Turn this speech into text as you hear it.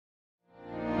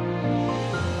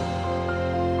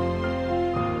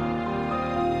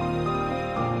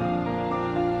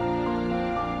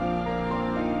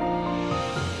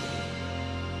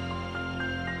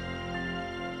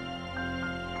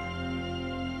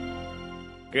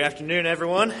Good afternoon,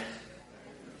 everyone.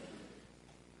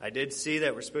 I did see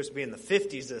that we're supposed to be in the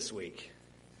 50s this week.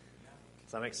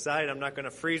 So I'm excited. I'm not going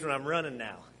to freeze when I'm running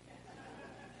now.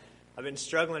 I've been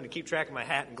struggling to keep track of my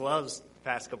hat and gloves the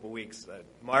past couple weeks.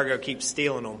 Margot keeps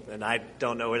stealing them, and I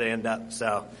don't know where they end up.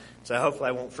 So hopefully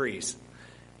I won't freeze.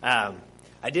 I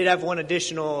did have one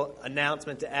additional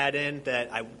announcement to add in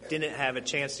that I didn't have a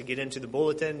chance to get into the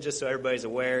bulletin, just so everybody's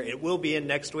aware. It will be in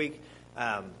next week.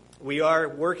 We are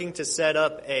working to set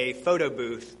up a photo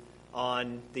booth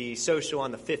on the social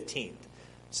on the 15th.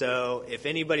 So if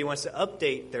anybody wants to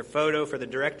update their photo for the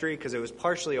directory, because it was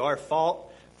partially our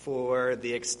fault for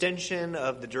the extension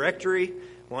of the directory,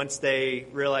 once they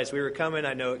realized we were coming,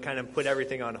 I know it kind of put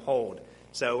everything on hold.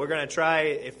 So we're going to try,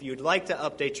 if you'd like to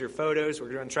update your photos, we're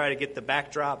going to try to get the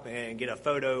backdrop and get a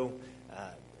photo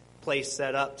place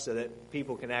set up so that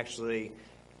people can actually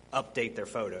update their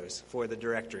photos for the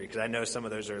directory, because I know some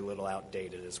of those are a little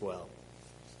outdated as well.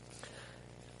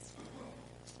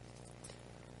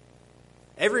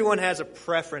 Everyone has a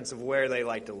preference of where they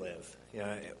like to live. You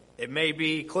know, it may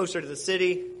be closer to the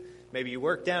city, maybe you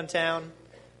work downtown,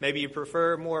 maybe you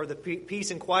prefer more of the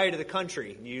peace and quiet of the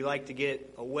country. You like to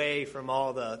get away from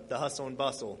all the hustle and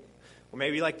bustle. Or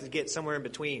maybe you like to get somewhere in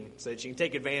between so that you can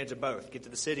take advantage of both. Get to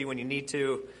the city when you need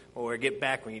to, or get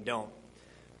back when you don't.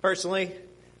 Personally,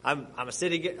 I'm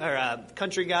a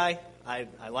country guy.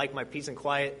 I like my peace and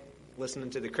quiet,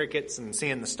 listening to the crickets and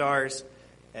seeing the stars.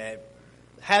 It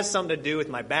has something to do with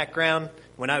my background.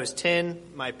 When I was 10,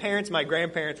 my parents, my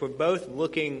grandparents were both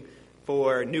looking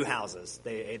for new houses.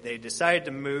 They decided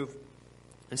to move.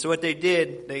 And so what they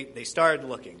did, they started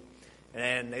looking.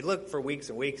 And they looked for weeks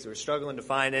and weeks. They were struggling to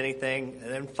find anything.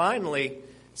 And then finally,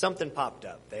 something popped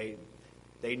up. They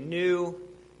knew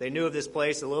of this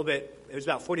place a little bit. It was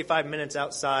about 45 minutes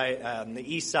outside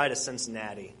the east side of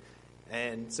Cincinnati.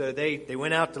 And so they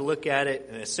went out to look at it.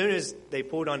 And as soon as they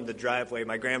pulled onto the driveway,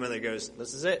 my grandmother goes,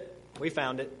 "This is it. We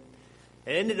found it."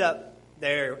 It ended up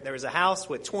there was a house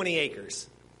with 20 acres.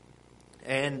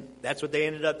 And that's what they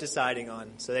ended up deciding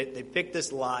on. So they picked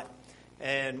this lot.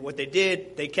 And what they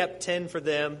did, they kept 10 for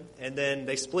them. And then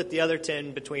they split the other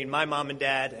 10 between my mom and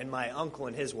dad and my uncle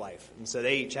and his wife. And so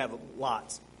they each have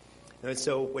lots. And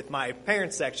so with my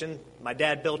parents' section, my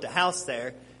dad built a house there,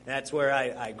 and that's where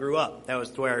I grew up. That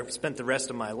was where I spent the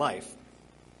rest of my life.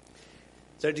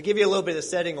 So to give you a little bit of the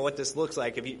setting of what this looks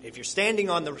like, if you're standing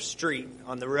on the street,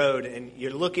 on the road, and you're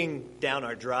looking down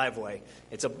our driveway,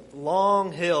 it's a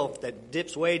long hill that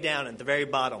dips way down at the very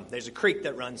bottom. There's a creek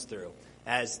that runs through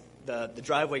as the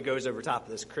driveway goes over top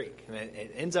of this creek. And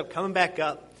it ends up coming back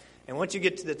up, and once you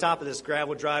get to the top of this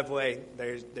gravel driveway,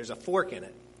 there's a fork in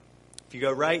it. If you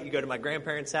go right, you go to my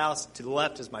grandparents' house. To the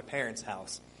left is my parents'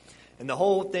 house. And the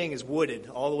whole thing is wooded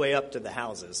all the way up to the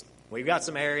houses. We've got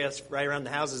some areas right around the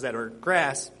houses that are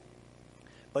grass,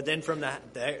 but then from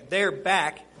their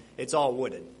back, it's all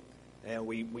wooded. And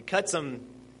we cut some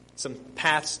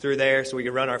paths through there so we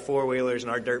can run our four-wheelers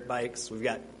and our dirt bikes. We've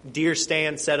got deer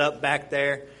stands set up back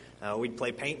there. We'd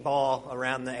play paintball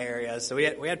around the area. So we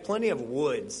had plenty of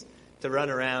woods to run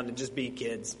around and just be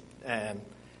kids.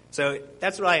 So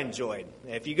that's what I enjoyed.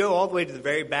 If you go all the way to the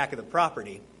very back of the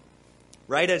property,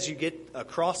 right as you get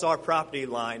across our property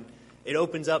line, it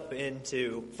opens up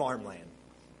into farmland.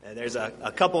 And there's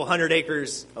a couple hundred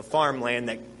acres of farmland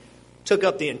that took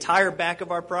up the entire back of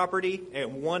our property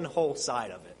and one whole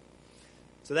side of it.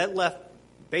 So that left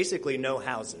basically no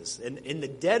houses. And in the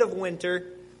dead of winter,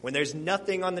 when there's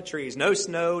nothing on the trees, no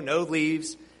snow, no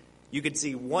leaves, you could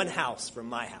see one house from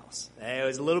my house. And it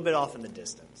was a little bit off in the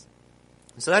distance.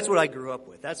 So that's what I grew up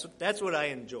with. That's what I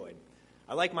enjoyed.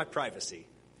 I like my privacy.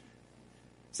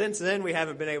 Since then, we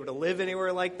haven't been able to live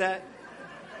anywhere like that.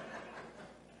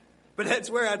 But that's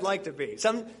where I'd like to be.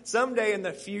 Someday in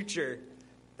the future,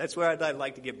 that's where I'd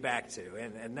like to get back to.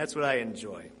 And that's what I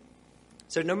enjoy.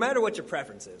 So no matter what your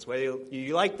preference is, whether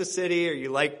you like the city or you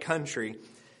like country,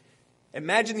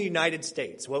 imagine the United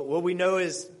States. What we know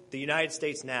is the United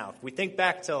States now. If we think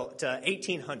back to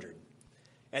 1800,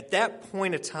 at that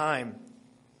point of time,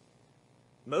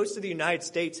 most of the United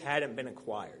States hadn't been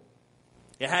acquired.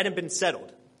 It hadn't been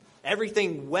settled.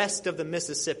 Everything west of the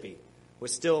Mississippi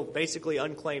was still basically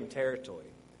unclaimed territory.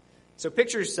 So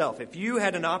picture yourself, if you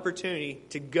had an opportunity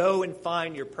to go and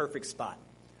find your perfect spot,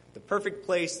 the perfect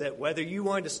place that whether you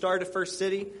wanted to start a first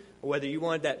city or whether you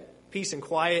wanted that peace and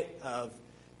quiet of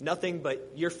nothing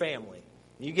but your family,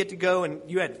 you get to go and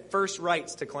you had first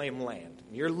rights to claim land.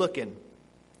 You're looking,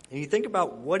 and you think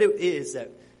about what it is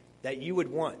that you would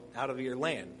want out of your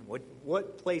land.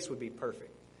 What place would be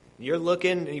perfect? And you're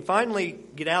looking, and you finally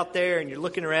get out there, and you're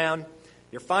looking around.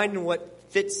 You're finding what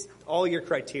fits all your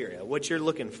criteria, what you're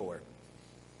looking for.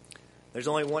 There's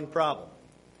only one problem.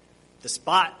 The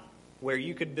spot where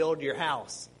you could build your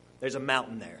house, there's a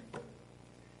mountain there.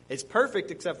 It's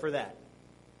perfect except for that.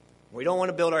 We don't want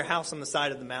to build our house on the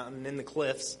side of the mountain in the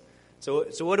cliffs. So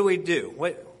what do we do?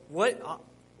 What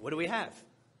do we have?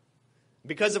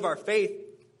 Because of our faith,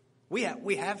 we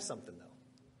have something, though.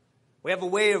 We have a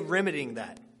way of remedying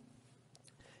that.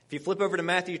 If you flip over to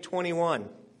Matthew 21,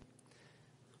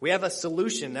 we have a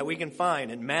solution that we can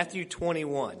find in Matthew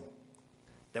 21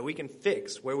 that we can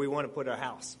fix where we want to put our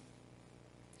house.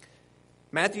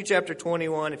 Matthew chapter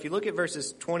 21, if you look at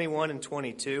verses 21 and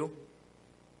 22,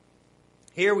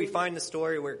 here we find the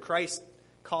story where Christ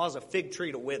caused a fig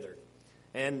tree to wither.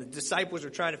 And the disciples are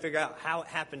trying to figure out how it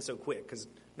happened so quick, because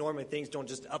normally things don't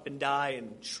just up and die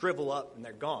and shrivel up and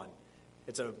they're gone.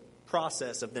 It's a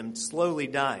process of them slowly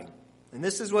dying. And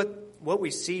this is what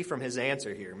we see from his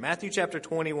answer here. Matthew chapter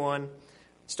 21,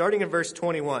 starting in verse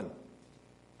 21,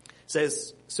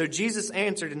 says, "So Jesus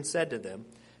answered and said to them,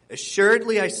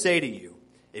 'Assuredly I say to you,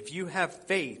 if you have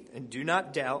faith and do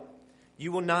not doubt,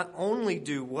 you will not only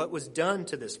do what was done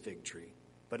to this fig tree,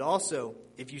 but also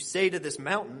if you say to this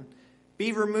mountain,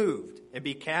 be removed and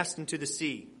be cast into the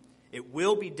sea, it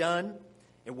will be done,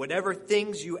 and whatever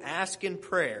things you ask in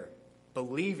prayer,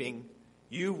 believing,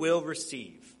 you will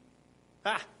receive.'"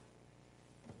 Ha!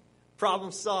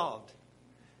 Problem solved.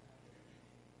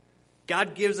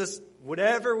 God gives us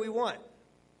whatever we want.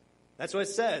 That's what it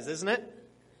says, isn't it?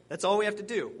 That's all we have to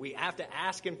do. We have to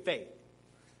ask in faith.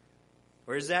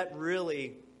 Or is that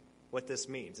really what this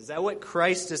means? Is that what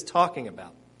Christ is talking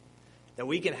about? That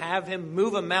we can have him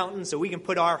move a mountain so we can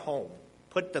put our home,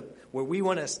 where we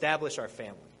want to establish our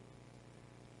family.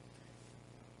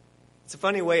 It's a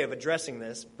funny way of addressing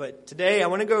this, but today I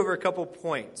want to go over a couple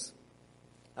points.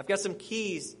 I've got some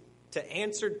keys to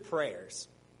answered prayers.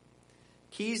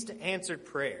 Keys to answered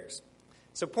prayers.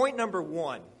 So point number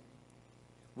 1,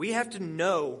 we have to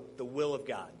know the will of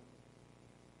God.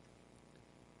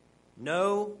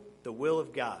 Know the will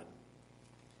of God.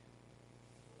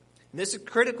 And this is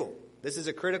critical. This is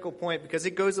a critical point because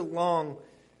it goes along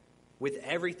with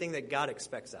everything that God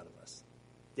expects out of us.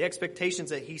 The expectations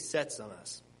that he sets on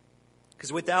us.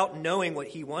 Because without knowing what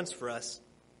he wants for us,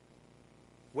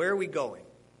 where are we going?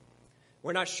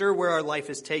 We're not sure where our life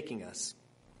is taking us.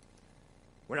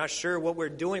 We're not sure what we're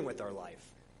doing with our life.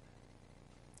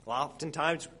 Well,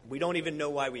 oftentimes, we don't even know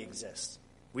why we exist.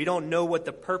 We don't know what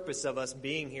the purpose of us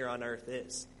being here on earth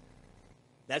is.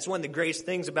 That's one of the greatest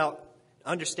things about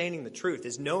understanding the truth,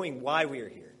 is knowing why we are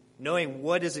here, knowing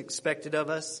what is expected of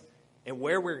us, and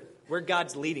where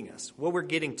God's leading us, what we're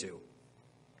getting to.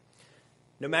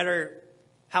 No matter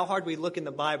how hard we look in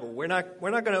the Bible, we're not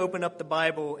going to open up the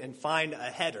Bible and find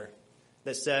a header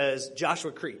that says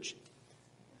Joshua Creech.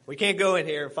 We can't go in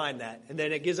here and find that. And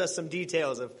then it gives us some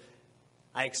details of,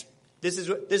 this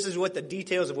is what the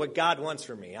details of what God wants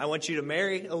from me. I want you to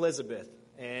marry Elizabeth,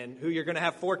 and who you're going to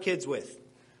have 4 kids with.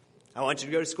 I want you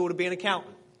to go to school to be an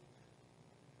accountant.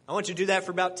 I want you to do that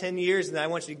for about 10 years, and then I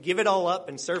want you to give it all up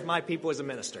and serve my people as a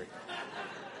minister.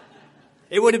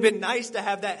 It would have been nice to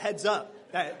have that heads up.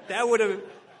 That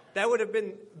would have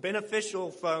been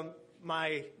beneficial from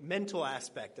my mental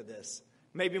aspect of this.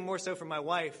 Maybe more so for my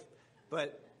wife,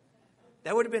 but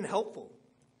that would have been helpful.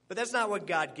 But that's not what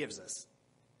God gives us.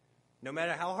 No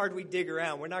matter how hard we dig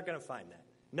around, we're not going to find that.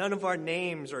 None of our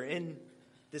names are in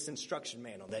this instruction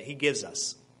manual that he gives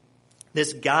us.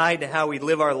 This guide to how we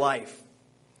live our life.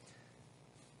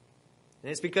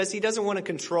 And it's because he doesn't want to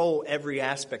control every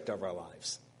aspect of our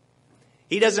lives.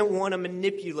 He doesn't want to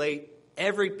manipulate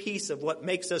every piece of what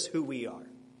makes us who we are.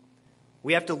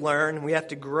 We have to learn. We have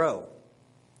to grow.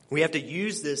 We have to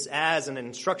use this as an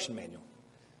instruction manual.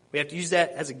 We have to use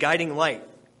that as a guiding light.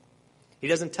 He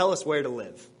doesn't tell us where to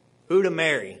live, who to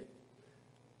marry,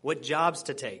 what jobs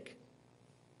to take,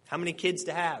 how many kids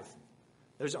to have.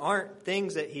 Those aren't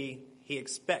things that he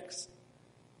expects.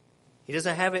 He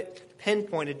doesn't have it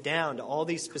pinpointed down to all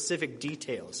these specific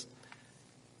details.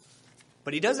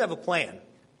 But he does have a plan.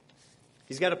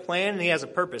 He's got a plan and he has a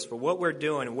purpose for what we're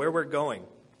doing and where we're going.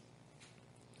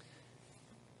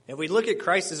 If we look at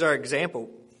Christ as our example,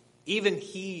 even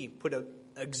he put an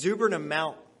exuberant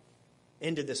amount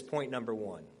into this point number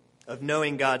 1 of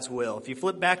knowing God's will. If you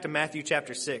flip back to Matthew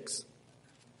chapter 6,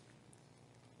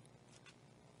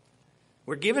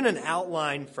 we're given an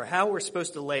outline for how we're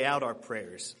supposed to lay out our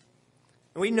prayers.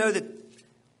 And we know that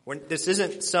this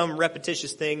isn't some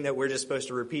repetitious thing that we're just supposed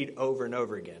to repeat over and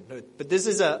over again. But this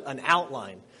is an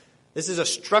outline. This is a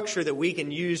structure that we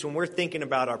can use when we're thinking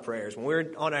about our prayers, when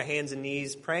we're on our hands and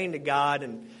knees praying to God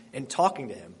and talking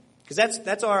to him. Because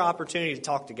that's our opportunity to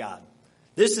talk to God.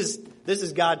 This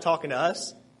is God talking to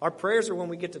us, Our prayers are when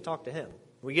we get to talk to him.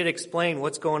 We get to explain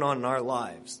what's going on in our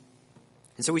lives.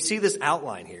 And so we see this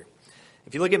outline here.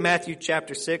 If you look at Matthew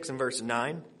chapter 6 and verse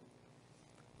 9, it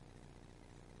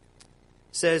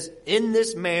says, "In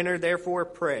this manner, therefore,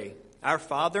 pray, Our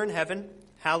Father in heaven,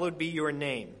 hallowed be your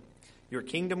name. Your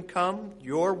kingdom come,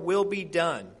 your will be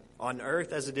done, on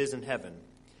earth as it is in heaven.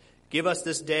 Give us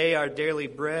this day our daily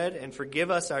bread, and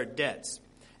forgive us our debts,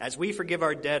 as we forgive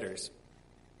our debtors.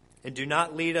 And do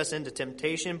not lead us into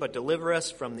temptation, but deliver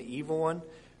us from the evil one.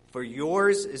 For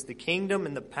yours is the kingdom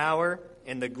and the power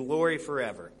and the glory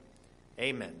forever.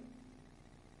 Amen."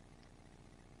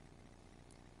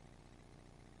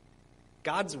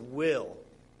 God's will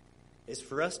is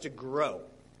for us to grow,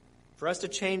 for us to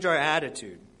change our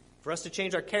attitude, for us to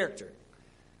change our character.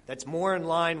 That's more in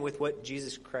line with what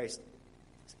Jesus Christ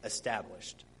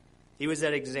established. He was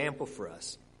that example for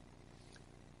us.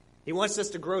 He wants us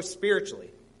to grow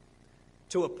spiritually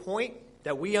to a point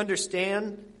that we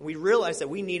understand, we realize that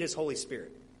we need his Holy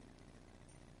Spirit.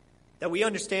 That we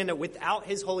understand that without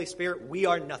his Holy Spirit, we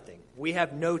are nothing. We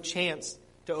have no chance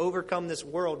to overcome this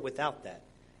world without that.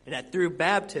 And that through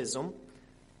baptism,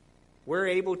 we're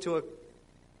able to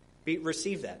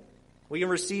receive that. We can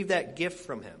receive that gift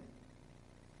from him.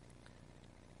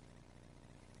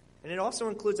 And it also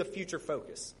includes a future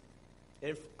focus. It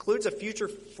includes a future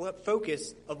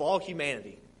focus of all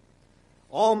humanity.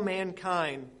 All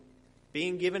mankind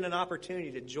being given an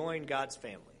opportunity to join God's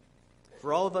family.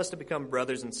 For all of us to become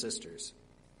brothers and sisters.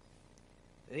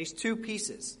 And these two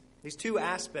pieces, these two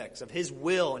aspects of his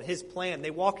will and his plan,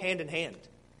 they walk hand in hand.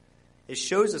 It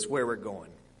shows us where we're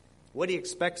going, what he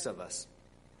expects of us.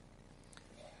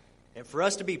 And for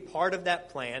us to be part of that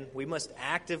plan, we must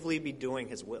actively be doing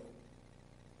his will.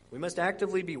 We must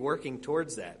actively be working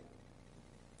towards that.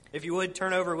 If you would,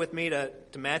 turn over with me to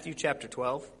Matthew chapter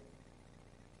 12.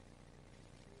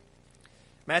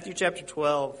 Matthew chapter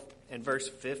 12 and verse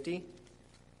 50.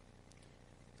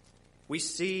 We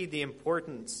see the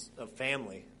importance of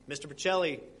family. Mr.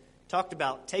 Pacelli talked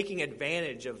about taking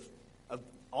advantage of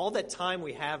all that time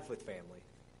we have with family.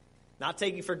 Not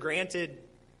taking for granted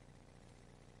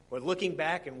or looking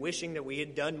back and wishing that we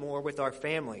had done more with our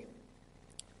family.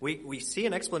 We see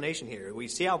an explanation here. We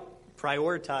see how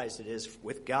prioritized it is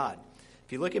with God.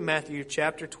 If you look at Matthew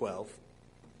chapter 12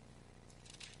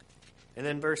 and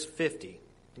then verse 50,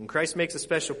 and Christ makes a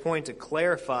special point to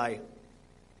clarify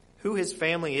who his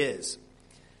family is.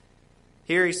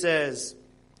 Here he says,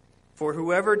 "For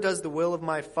whoever does the will of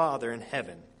my Father in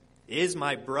heaven is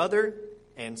my brother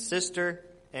and sister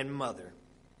and mother.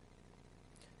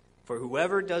 For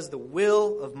whoever does the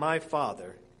will of my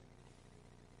Father,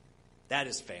 that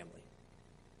is family."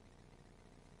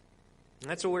 And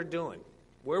that's what we're doing.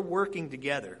 We're working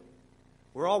together.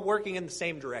 We're all working in the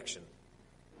same direction.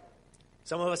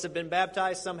 Some of us have been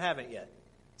baptized, some haven't yet.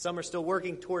 Some are still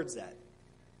working towards that.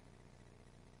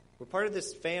 We're part of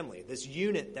this family, this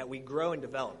unit that we grow and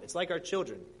develop. It's like our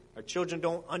children. Our children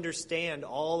don't understand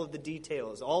all of the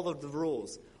details, all of the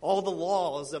rules, all the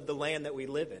laws of the land that we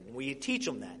live in. We teach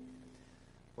them that.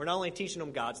 We're not only teaching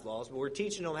them God's laws, but we're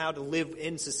teaching them how to live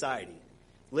in society,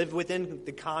 live within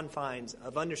the confines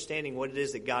of understanding what it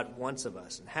is that God wants of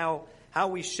us and how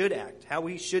we should act, how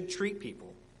we should treat people.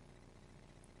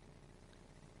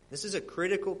 This is a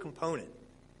critical component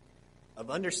of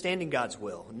understanding God's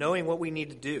will, knowing what we need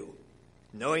to do,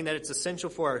 knowing that it's essential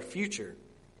for our future,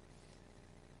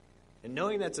 and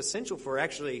knowing that's essential for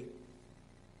actually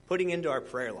putting into our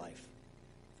prayer life.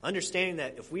 Understanding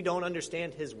that if we don't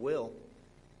understand his will,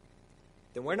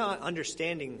 then we're not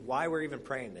understanding why we're even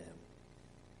praying to him,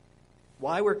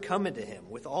 why we're coming to him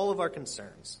with all of our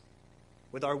concerns,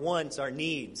 with our wants, our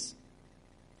needs,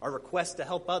 our requests to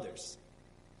help others.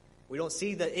 We don't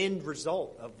see the end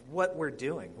result of what we're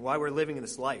doing, why we're living in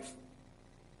this life.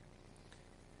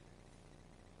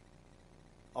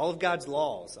 All of God's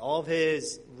laws, all of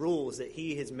his rules that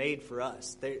he has made for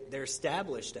us, they're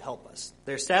established to help us.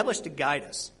 They're established to guide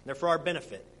us. They're for our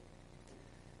benefit.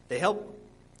 They help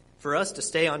for us to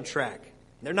stay on track.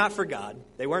 They're not for God.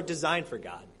 They weren't designed for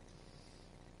God.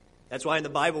 That's why in the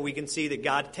Bible we can see that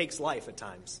God takes life at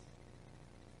times.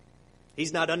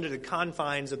 He's not under the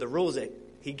confines of the rules that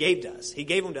he gave to us. He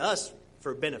gave them to us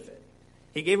for benefit.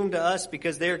 He gave them to us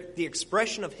because they're the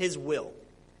expression of his will.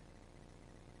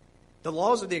 The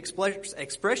laws are the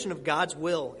expression of God's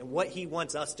will and what he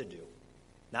wants us to do,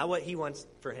 not what he wants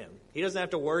for him. He doesn't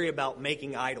have to worry about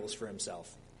making idols for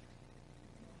himself.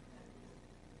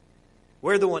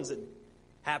 We're the ones that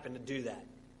happen to do that.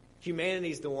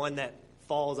 Humanity's the one that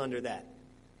falls under that.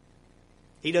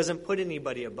 He doesn't put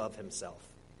anybody above himself.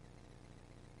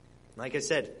 Like I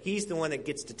said, he's the one that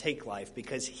gets to take life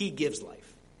because he gives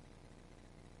life.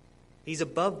 He's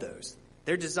above those.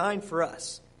 They're designed for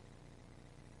us.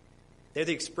 They're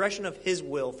the expression of his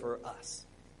will for us,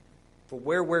 for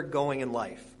where we're going in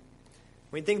life.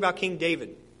 When you think about King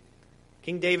David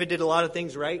did a lot of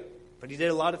things right, but he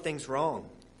did a lot of things wrong.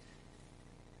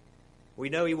 We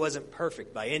know he wasn't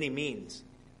perfect by any means,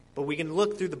 but we can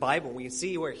look through the Bible and we can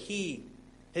see where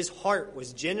his heart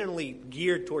was genuinely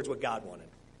geared towards what God wanted.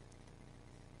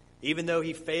 Even though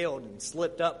he failed and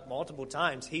slipped up multiple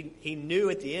times, he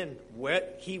knew at the end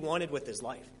what he wanted with his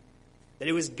life, that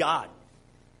it was God.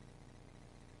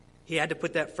 He had to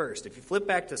put that first. If you flip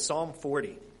back to Psalm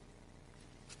 40,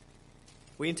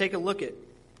 we can take a look at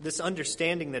this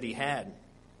understanding that he had.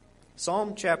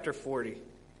 Psalm 40.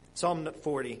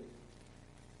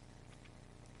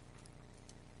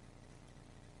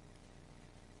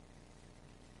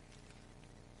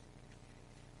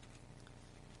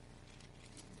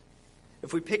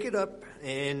 If we pick it up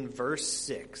in verse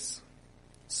 6,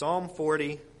 Psalm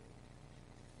 40,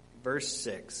 verse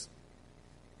 6,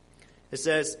 it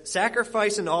says,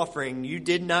 "Sacrifice and offering you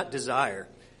did not desire.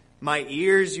 My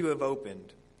ears you have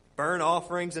opened. Burnt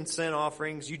offerings and sin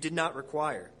offerings you did not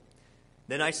require.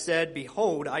 Then I said,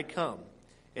 Behold, I come.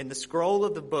 In the scroll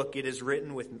of the book it is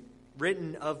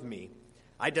written of me.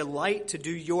 I delight to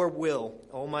do your will,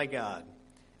 O my God,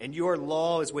 and your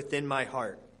law is within my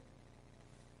heart."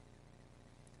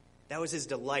 That was his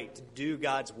delight, to do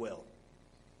God's will.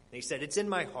 And he said, it's in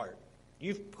my heart.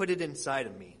 You've put it inside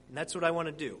of me, and that's what I want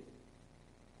to do.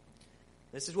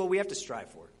 This is what we have to strive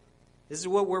for. This is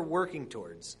what we're working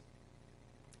towards.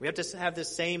 We have to have the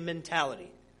same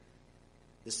mentality,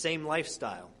 the same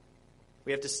lifestyle.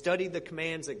 We have to study the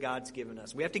commands that God's given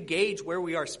us. We have to gauge where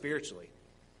we are spiritually.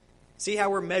 See how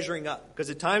we're measuring up. Because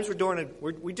at times we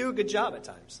do a good job at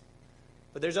times.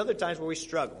 But there's other times where we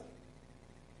struggle.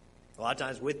 A lot of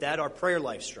times with that, our prayer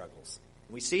life struggles.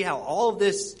 We see how all of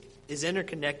this is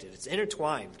interconnected. It's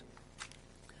intertwined.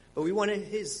 But we want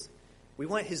his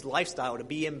lifestyle to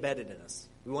be embedded in us.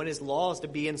 We want his laws to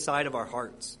be inside of our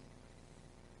hearts.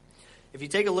 If you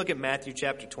take a look at Matthew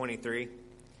chapter 23,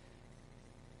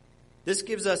 this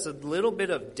gives us a little bit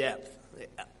of depth,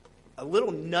 a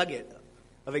little nugget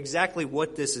of exactly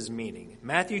what this is meaning.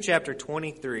 Matthew chapter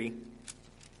 23.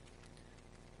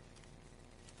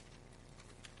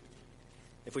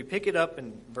 If we pick it up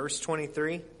in verse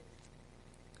 23,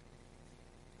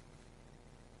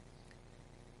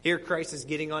 here Christ is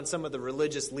getting on some of the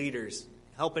religious leaders,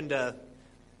 helping to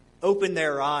open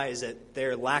their eyes at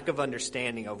their lack of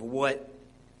understanding of what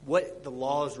the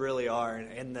laws really are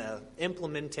and the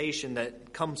implementation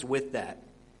that comes with that.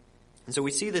 And so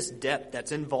we see this depth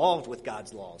that's involved with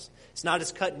God's laws. It's not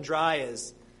as cut and dry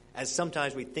as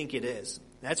sometimes we think it is.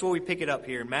 And that's where we pick it up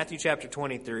here in Matthew chapter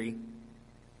 23.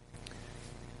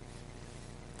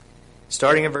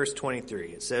 Starting in verse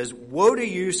 23, it says, "Woe to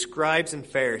you, scribes and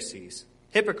Pharisees,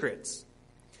 hypocrites!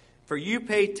 For you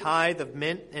pay tithe of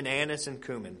mint and anise and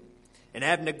cumin, and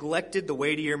have neglected the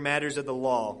weightier matters of the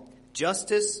law,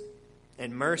 justice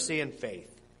and mercy and faith.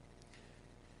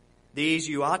 These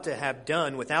you ought to have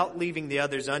done without leaving the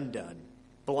others undone.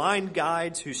 Blind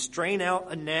guides who strain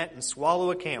out a gnat and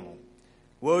swallow a camel.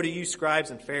 Woe to you, scribes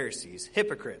and Pharisees,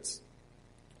 hypocrites!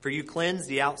 For you cleanse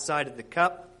the outside of the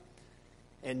cup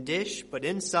and dish, but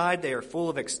inside they are full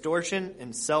of extortion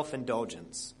and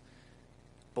self-indulgence.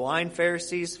 Blind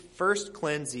Pharisees, first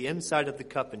cleanse the inside of the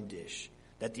cup and dish,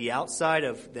 that the outside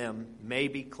of them may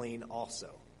be clean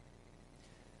also."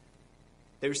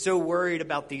 They were so worried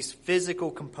about these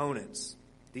physical components,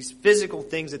 these physical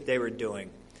things that they were doing.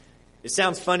 It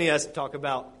sounds funny to us to talk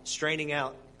about straining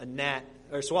out a gnat,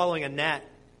 or swallowing a gnat,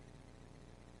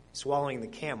 swallowing the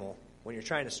camel when you're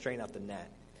trying to strain out the gnat.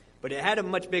 But it had a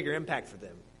much bigger impact for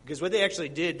them. Because what they actually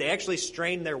did, they actually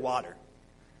strained their water.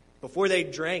 Before they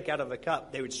drank out of a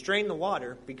cup, they would strain the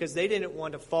water because they didn't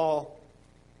want to fall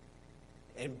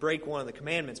and break one of the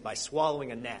commandments by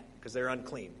swallowing a gnat because they're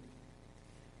unclean.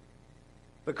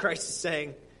 But Christ is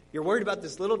saying, you're worried about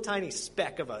this little tiny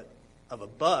speck of a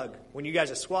bug when you guys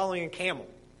are swallowing a camel.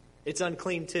 It's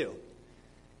unclean too.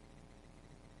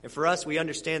 And for us, we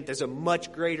understand there's a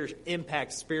much greater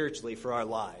impact spiritually for our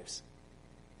lives.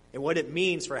 And what it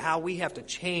means for how we have to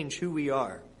change who we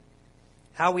are.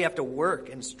 How we have to work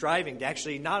and striving to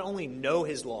actually not only know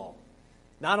his law,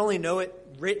 not only know it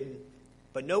written,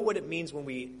 but know what it means when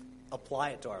we apply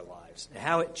it to our lives. And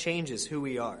how it changes who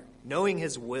we are. Knowing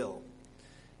his will.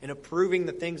 And approving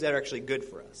the things that are actually good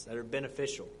for us, that are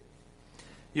beneficial.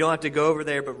 You don't have to go over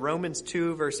there, but Romans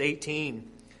 2 verse 18,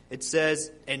 it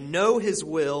says, "And know his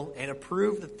will and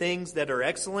approve the things that are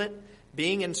excellent,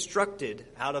 being instructed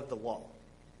out of the law."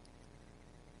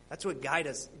 That's what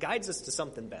guides us to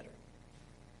something better.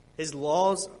 His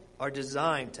laws are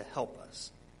designed to help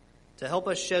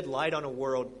us shed light on a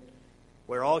world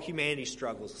where all humanity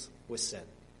struggles with sin.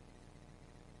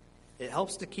 It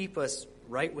helps to keep us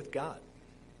right with God,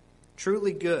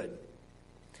 truly good.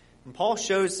 And Paul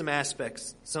shows some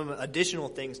aspects, some additional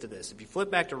things to this. If you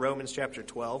flip back to Romans chapter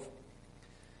 12,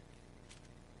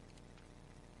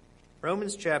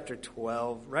 Romans chapter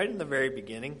 12, right in the very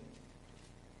beginning,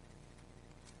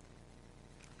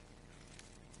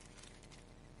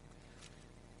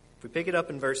 if we pick it up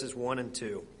in verses 1 and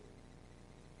 2, it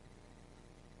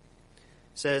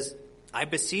says, I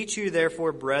beseech you,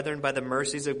 therefore, brethren, by the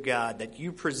mercies of God, that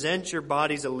you present your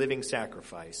bodies a living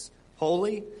sacrifice,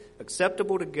 holy,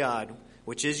 acceptable to God,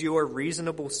 which is your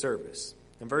reasonable service.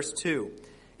 In verse 2,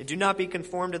 and do not be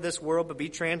conformed to this world, but be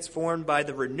transformed by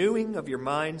the renewing of your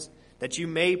minds, that you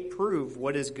may prove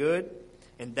what is good,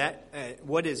 and that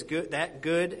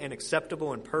good and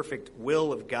acceptable and perfect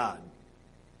will of God.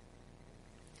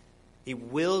 He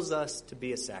wills us to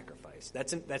be a sacrifice.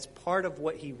 That's part of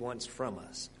what he wants from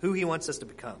us, who he wants us to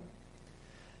become.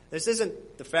 This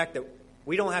isn't the fact that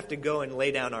we don't have to go and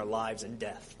lay down our lives in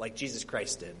death like Jesus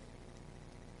Christ did.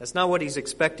 That's not what he's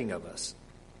expecting of us.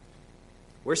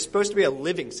 We're supposed to be a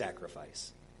living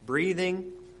sacrifice.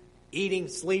 Breathing, eating,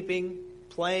 sleeping,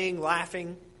 playing,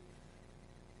 laughing.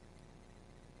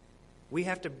 We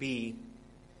have to be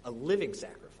a living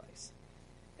sacrifice.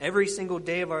 Every single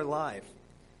day of our life,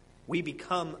 we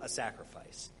become a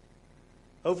sacrifice.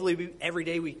 Hopefully, every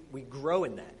day we grow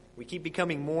in that. We keep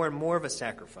becoming more and more of a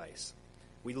sacrifice.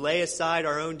 We lay aside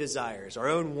our own desires, our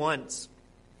own wants.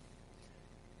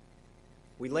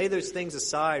 We lay those things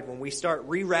aside when we start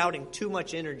rerouting too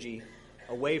much energy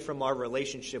away from our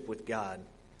relationship with God.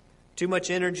 Too much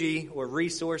energy or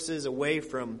resources away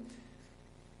from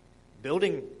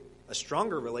building a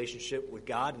stronger relationship with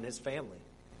God and his family.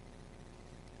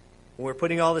 When we're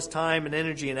putting all this time and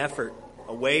energy and effort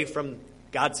away from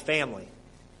God's family,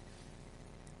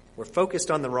 we're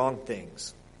focused on the wrong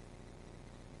things.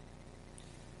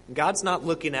 God's not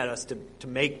looking at us to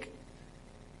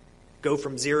go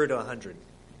from 0 to 100.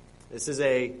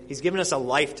 He's given us a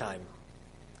lifetime.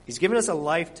 He's given us a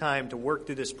lifetime to work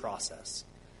through this process.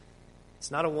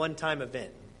 It's not a one-time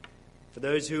event. For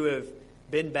those who have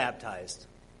been baptized,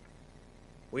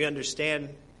 we understand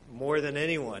more than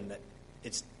anyone that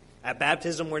at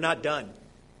baptism we're not done.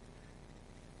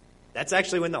 That's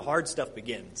actually when the hard stuff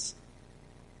begins.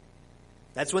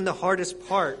 That's when the hardest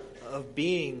part of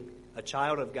being a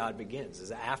child of God begins, is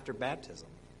after baptism.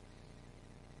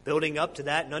 Building up to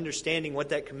that and understanding what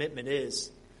that commitment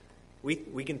is. We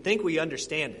can think we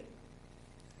understand it.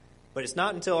 But it's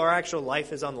not until our actual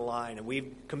life is on the line and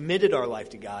we've committed our life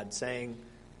to God, saying,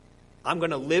 I'm going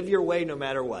to live your way no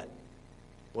matter what.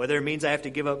 Whether it means I have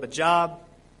to give up a job,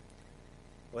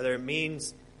 whether it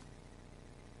means,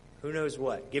 who knows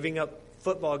what, giving up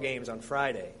football games on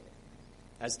Friday.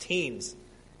 As teens,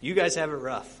 you guys have it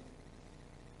rough.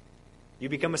 You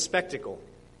become a spectacle.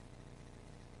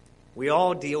 We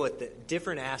all deal with the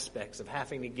different aspects of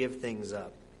having to give things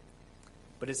up.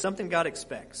 But it's something God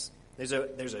expects. There's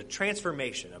a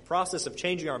transformation, a process of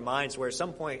changing our minds where at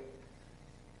some point,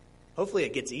 hopefully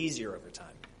it gets easier over time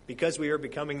because we are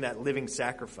becoming that living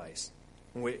sacrifice.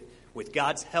 With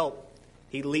God's help,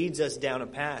 he leads us down a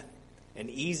path and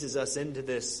eases us into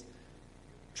this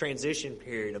transition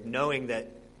period of knowing that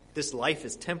this life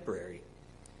is temporary.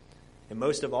 And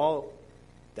most of all,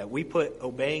 that we put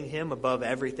obeying him above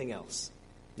everything else.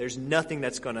 There's nothing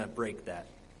that's going to break that.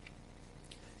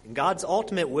 And God's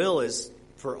ultimate will is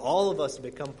for all of us to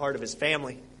become part of his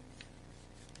family.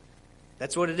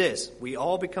 That's what it is. We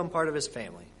all become part of his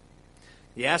family.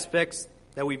 The aspects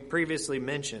that we previously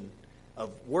mentioned of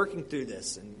working through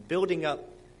this and building up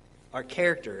our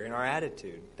character and our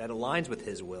attitude that aligns with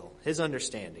his will, his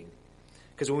understanding.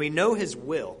 Because when we know his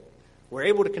will, we're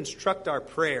able to construct our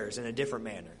prayers in a different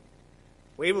manner.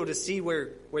 We're able to see where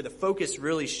the focus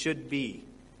really should be.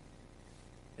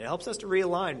 It helps us to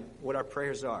realign what our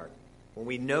prayers are when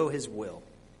we know his will.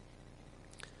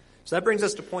 So that brings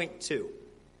us to point 2.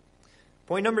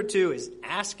 Point number 2 is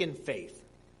ask in faith.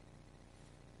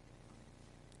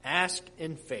 Ask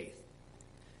in faith.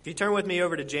 If you turn with me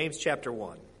over to James chapter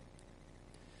 1,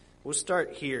 we'll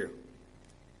start here.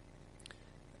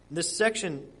 This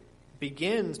section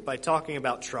begins by talking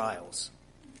about trials,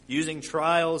 using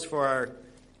trials for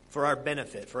our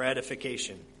benefit, for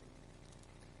edification.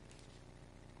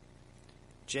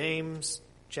 James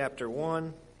chapter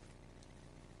 1.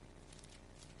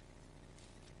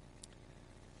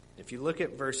 If you look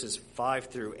at verses 5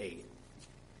 through 8.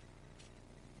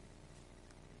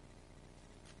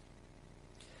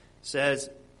 Says,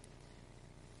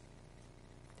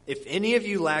 If any of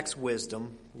you lacks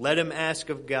wisdom, let him ask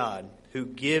of God, who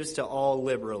gives to all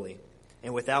liberally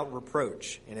and without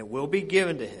reproach, and it will be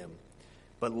given to him.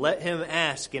 But let him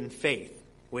ask in faith,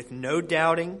 with no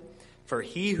doubting, for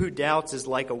he who doubts is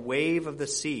like a wave of the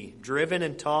sea, driven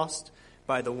and tossed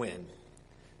by the wind.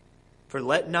 For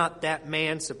let not that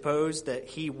man suppose that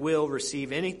he will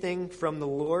receive anything from the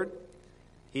Lord.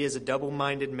 He is a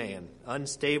double-minded man,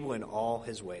 unstable in all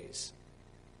his ways.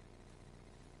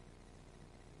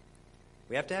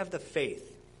 We have to have the faith.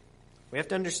 We have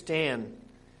to understand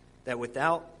that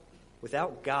without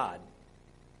God,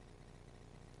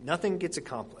 nothing gets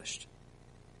accomplished.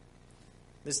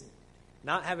 This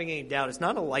not having any doubt, it's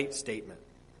not a light statement.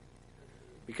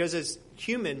 Because as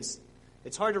humans,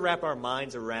 it's hard to wrap our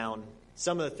minds around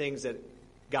some of the things that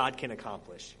God can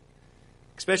accomplish.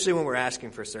 Especially when we're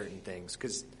asking for certain things.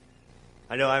 Because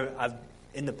I know I've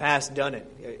in the past done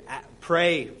it.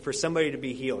 Pray for somebody to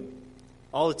be healed.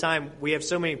 All the time, we have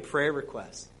so many prayer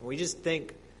requests. And we just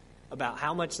think about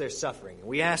how much they're suffering. And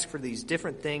we ask for these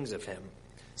different things of him.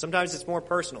 Sometimes it's more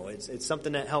personal. It's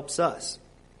something that helps us.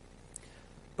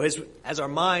 But as our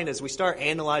mind, as we start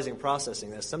analyzing,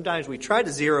 processing this, sometimes we try to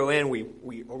zero in,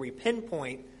 we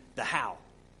pinpoint the how.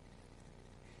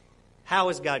 How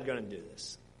is God going to do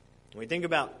this? When we think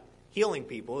about healing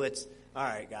people, it's, all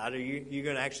right, God, are you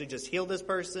going to actually just heal this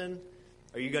person?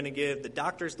 Are you going to give the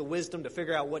doctors the wisdom to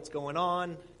figure out what's going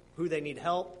on, who they need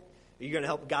help? Are you going to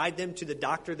help guide them to the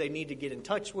doctor they need to get in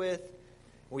touch with?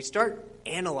 We start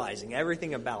analyzing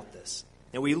everything about this.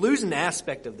 And we lose an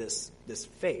aspect of this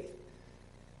faith.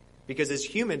 Because as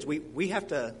humans, we have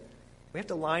to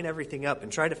line everything up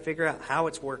and try to figure out how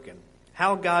it's working,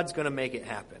 how God's going to make it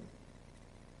happen.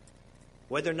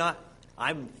 Whether or not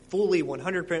I'm fully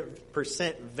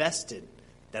 100% vested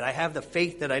that I have the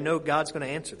faith that I know God's going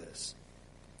to answer this.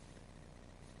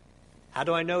 How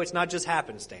do I know it's not just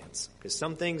happenstance? Because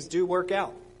some things do work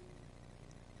out.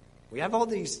 We have all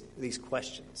these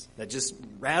questions that just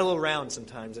rattle around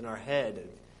sometimes in our head,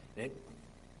 and it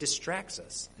distracts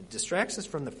us. It distracts us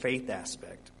from the faith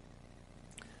aspect.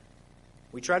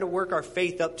 We try to work our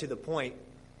faith up to the point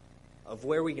of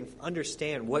where we can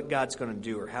understand what God's going to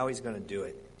do or how he's going to do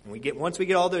it. And once we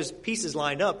get all those pieces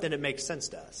lined up, then it makes sense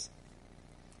to us.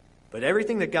 But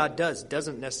everything that God does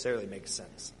doesn't necessarily make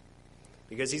sense.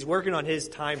 Because he's working on his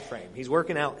time frame. He's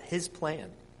working out his plan.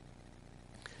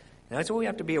 And that's what we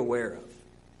have to be aware of.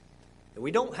 That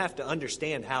we don't have to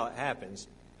understand how it happens.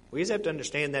 We just have to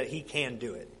understand that he can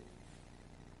do it.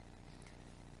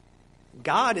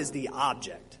 God is the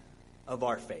object of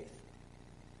our faith.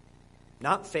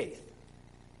 Not faith.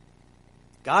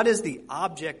 God is the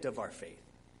object of our faith.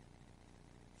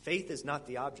 Faith is not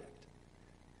the object.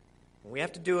 And we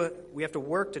have to do it. We have to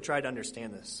work to try to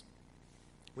understand this.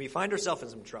 We find ourselves in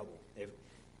some trouble. If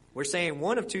we're saying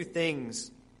one of two things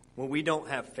when we don't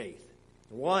have faith.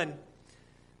 One,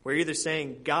 we're either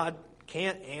saying God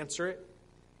can't answer it,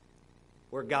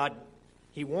 or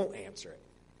he won't answer it.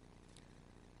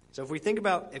 So if we think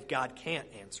about if God can't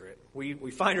answer it,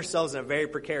 we find ourselves in a very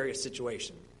precarious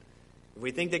situation. If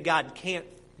we think that God can't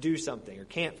do something or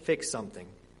can't fix something,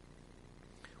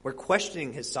 we're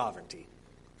questioning his sovereignty.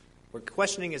 We're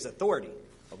questioning his authority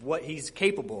of what he's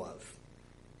capable of,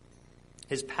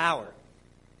 his power.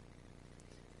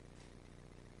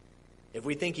 If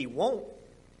we think he won't,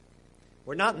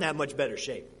 we're not in that much better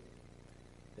shape.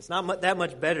 It's not that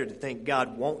much better to think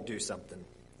God won't do something.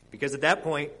 Because at that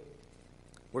point,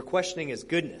 we're questioning his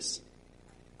goodness,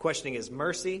 questioning his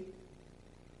mercy,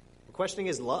 we're questioning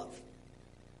his love.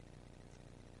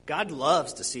 God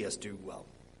loves to see us do well.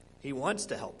 He wants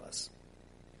to help us.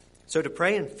 So to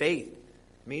pray in faith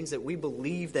means that we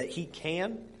believe that he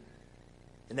can,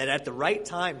 and that at the right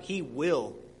time he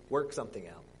will work something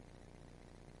out.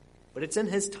 But it's in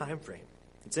his time frame.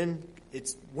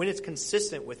 It's when it's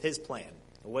consistent with his plan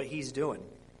and what he's doing.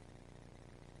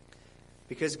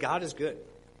 Because God is good.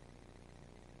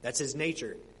 That's his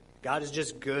nature. God is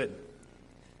just good.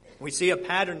 We see a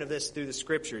pattern of this through the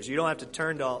scriptures. You don't have to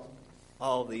turn to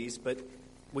all of these, but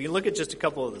we can look at just a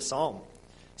couple of the Psalm.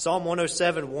 Psalm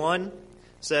 107:1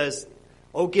 says,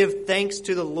 "Oh, give thanks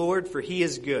to the Lord, for he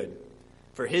is good,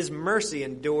 for his mercy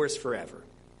endures forever."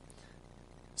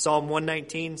 Psalm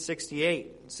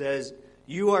 119:68 says,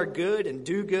 "You are good and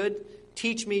do good.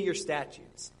 Teach me your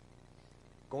statutes."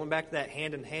 Going back to that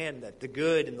hand in hand, that the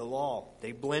good and the law,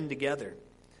 they blend together.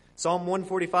 Psalm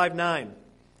 145:9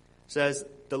 says,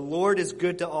 "The Lord is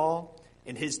good to all,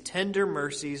 and his tender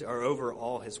mercies are over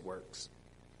all his works."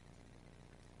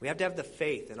 We have to have the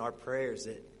faith in our prayers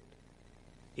that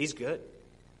he's good.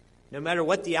 No matter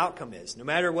what the outcome is, no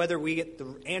matter whether we get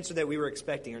the answer that we were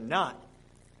expecting or not,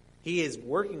 He is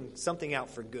working something out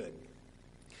for good.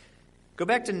 Go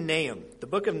back to Nahum, the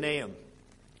book of Nahum.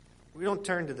 We don't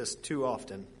turn to this too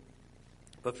often.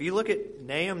 But if you look at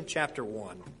Nahum chapter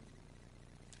 1,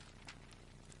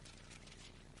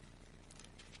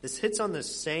 this hits on the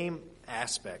same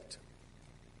aspect.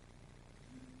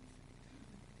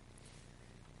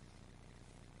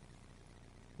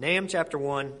 Nahum chapter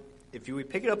 1, if we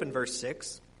pick it up in verse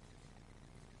 6,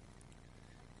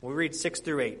 we'll read 6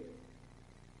 through 8.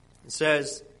 It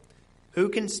says, "Who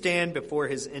can stand before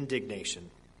his indignation?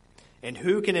 And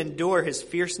who can endure his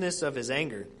fierceness of his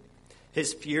anger?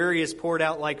 His fury is poured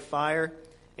out like fire,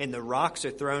 and the rocks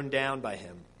are thrown down by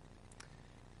him.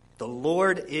 The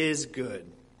Lord is good,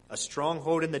 a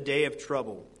stronghold in the day of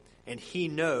trouble, and he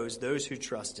knows those who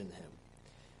trust in him.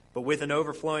 But with an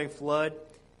overflowing flood,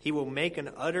 he will make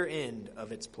an utter end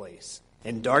of its place,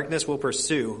 and darkness will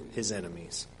pursue his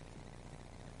enemies."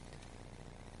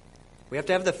 We have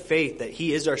to have the faith that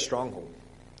he is our stronghold.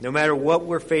 No matter what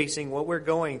we're facing, what we're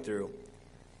going through,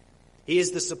 he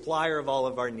is the supplier of all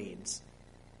of our needs.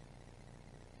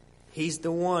 He's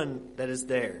the one that is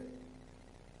there.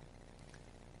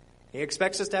 He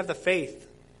expects us to have the faith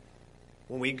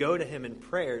when we go to him in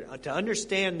prayer to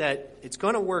understand that it's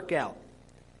going to work out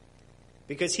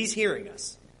because he's hearing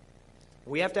us.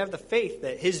 We have to have the faith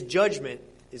that his judgment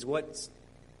is what's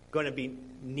going to be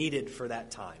needed for that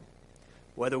time,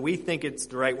 whether we think it's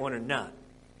the right one or not.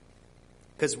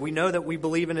 Because we know that we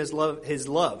believe in his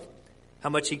love, how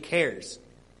much he cares.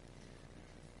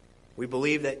 We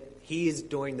believe that he is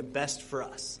doing the best for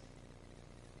us.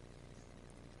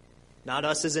 Not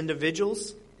us as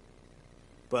individuals,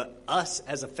 but us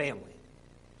as a family.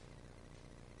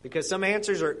 Because some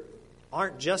answers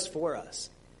aren't just for us.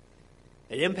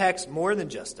 It impacts more than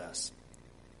just us.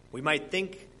 We might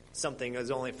think something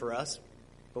is only for us,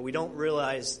 but we don't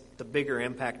realize the bigger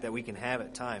impact that we can have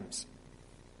at times.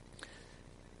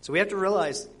 So we have to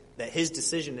realize that his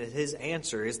decision and his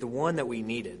answer is the one that we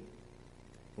needed.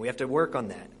 We have to work on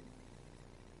that.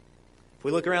 If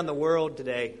we look around the world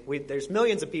today, there's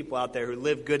millions of people out there who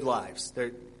live good lives.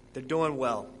 They're doing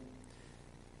well.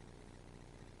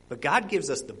 But God gives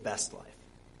us the best life.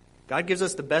 God gives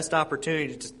us the best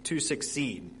opportunity to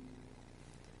succeed.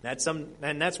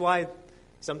 And that's why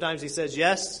sometimes he says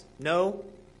yes, no,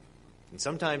 and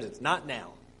sometimes it's not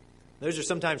now. Those are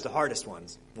sometimes the hardest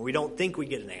ones, when we don't think we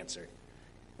get an answer.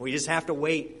 We just have to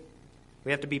wait.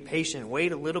 We have to be patient,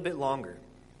 wait a little bit longer.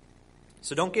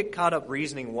 So don't get caught up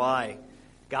reasoning why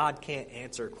God can't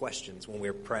answer questions when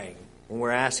we're praying, when we're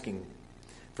asking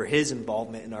for his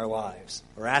involvement in our lives,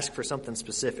 or ask for something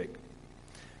specific.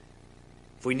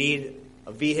 If we need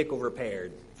a vehicle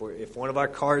repaired, if one of our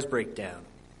cars break down,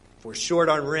 if we're short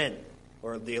on rent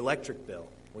or the electric bill,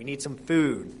 we need some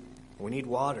food, we need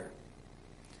water.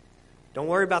 Don't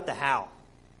worry about the how.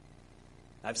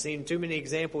 I've seen too many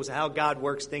examples of how God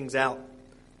works things out.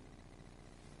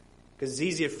 Because it's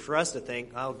easier for us to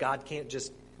think, oh, God can't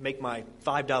just make my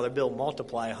 $5 bill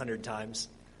multiply 100 times.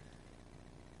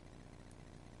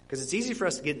 Because it's easy for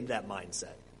us to get into that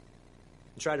mindset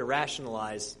and try to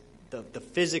rationalize the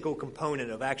physical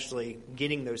component of actually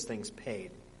getting those things paid.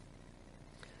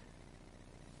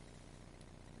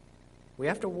 We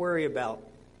have to worry about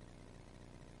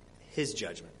his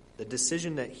judgment, the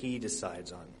decision that he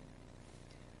decides on.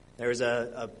 There was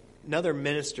another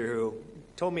minister who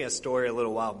told me a story a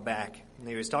little while back. And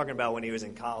he was talking about when he was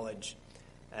in college.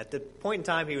 At the point in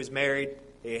time he was married,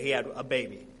 he had a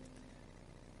baby.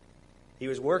 He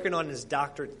was working on his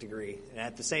doctorate degree, and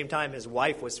at the same time his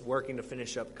wife was working to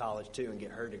finish up college too and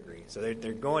get her degree. So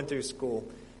they're going through school.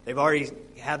 They've already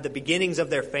had the beginnings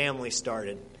of their family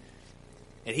started.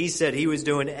 And he said he was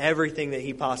doing everything that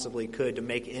he possibly could to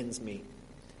make ends meet.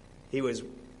 He was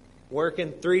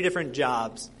working 3 different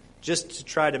jobs just to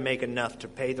try to make enough to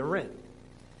pay the rent.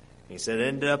 He said it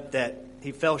ended up that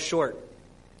he fell short.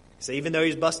 He said even though he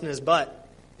was busting his butt,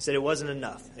 he said it wasn't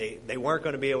enough. They weren't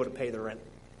going to be able to pay the rent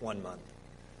 1 month.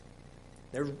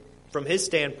 From his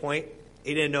standpoint,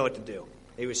 he didn't know what to do.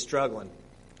 He was struggling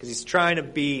because he's trying to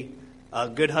be a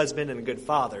good husband and a good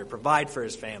father, provide for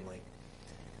his family.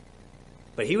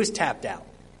 But he was tapped out.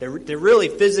 There really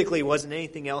physically wasn't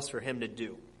anything else for him to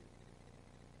do.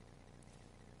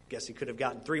 Guess he could have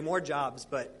gotten 3 more jobs,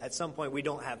 but at some point we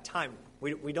don't have time.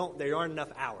 There aren't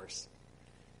enough hours.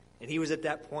 And he was at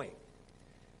that point.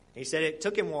 He said it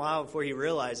took him a while before he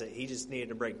realized that he just needed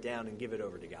to break down and give it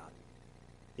over to God.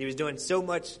 He was doing so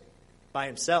much by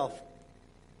himself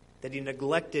that he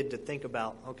neglected to think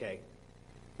about, okay,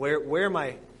 where am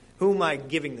I? Who am I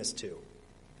giving this to?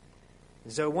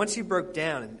 And so once he broke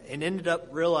down and ended up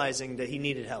realizing that he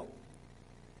needed help,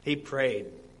 he prayed.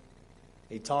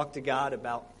 He talked to God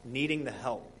about needing the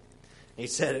help. He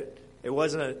said it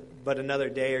wasn't but another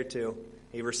day or two.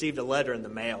 He received a letter in the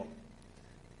mail.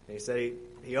 And he said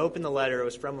he opened the letter. It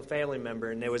was from a family member,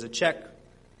 and there was a check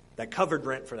that covered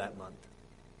rent for that month.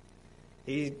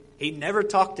 He never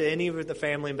talked to any of the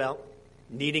family about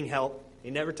needing help.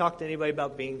 He never talked to anybody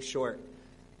about being short.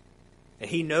 And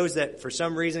he knows that for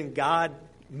some reason God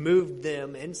moved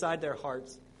them inside their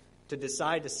hearts to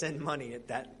decide to send money at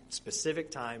that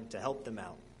specific time to help them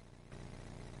out.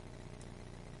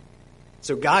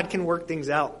 So God can work things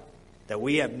out that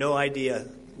we have no idea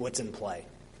what's in play.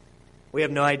 We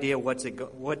have no idea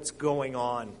what's going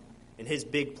on in his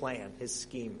big plan, his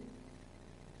scheme.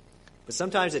 But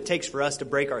sometimes it takes for us to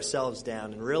break ourselves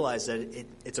down and realize that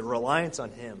it's a reliance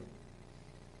on him,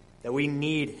 that we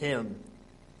need him.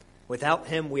 Without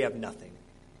him, we have nothing.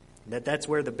 That's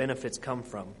where the benefits come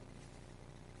from.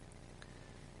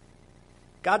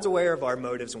 God's aware of our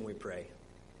motives when we pray.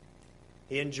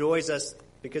 He enjoys us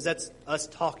because that's us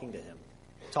talking to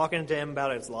him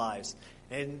about his lives.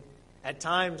 And at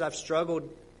times I've struggled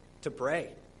to pray,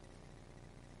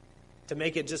 to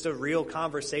make it just a real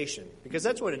conversation, because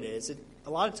that's what it is.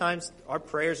 A lot of times our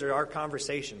prayers are our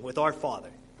conversation with our Father.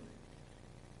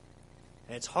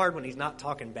 And it's hard when he's not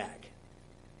talking back.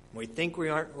 We think we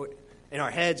aren't, in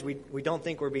our heads, we don't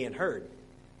think we're being heard.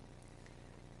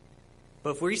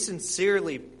 But if we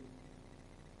sincerely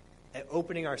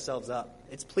opening ourselves up,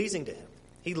 it's pleasing to him.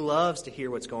 He loves to hear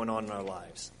what's going on in our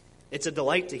lives. It's a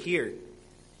delight to hear.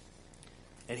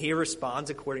 And he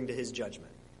responds according to his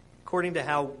judgment, according to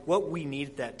what we need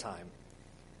at that time.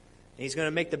 And he's going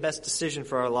to make the best decision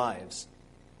for our lives.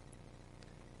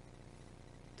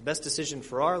 The best decision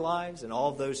for our lives and all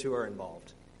of those who are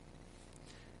involved.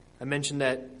 I mentioned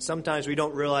that sometimes we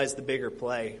don't realize the bigger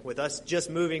play. With us just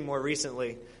moving more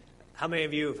recently, how many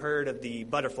of you have heard of the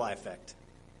butterfly effect?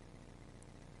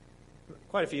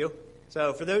 Quite a few.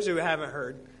 So for those who haven't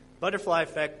heard, butterfly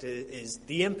effect is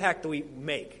the impact that we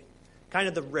make, kind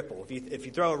of the ripple. If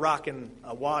you throw a rock in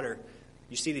water,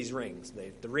 you see these rings.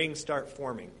 The rings start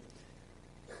forming.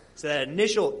 So that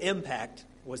initial impact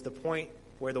was the point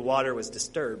where the water was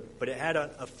disturbed, but it had an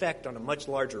effect on a much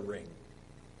larger ring.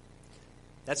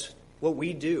 That's what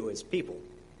we do as people.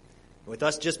 With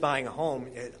us just buying a home,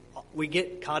 we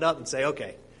get caught up and say,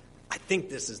 okay, I think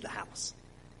this is the house.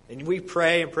 And we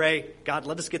pray and pray, God,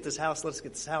 let us get this house, let us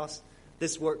get this house.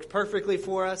 This works perfectly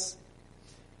for us.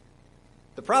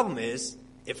 The problem is,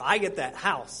 if I get that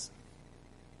house,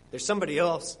 there's somebody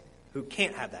else who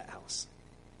can't have that house.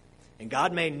 And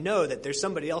God may know that there's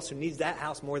somebody else who needs that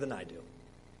house more than I do.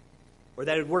 Or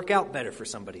that it would work out better for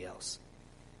somebody else.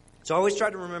 So I always try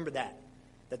to remember that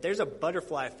there's a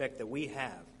butterfly effect that we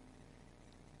have.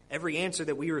 Every answer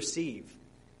that we receive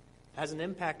has an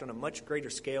impact on a much greater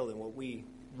scale than what we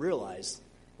realize,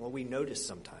 what we notice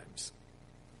sometimes.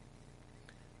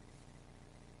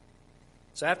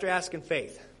 So after asking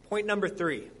faith, point number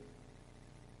 3.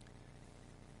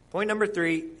 Point number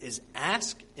 3 is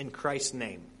ask in Christ's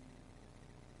name.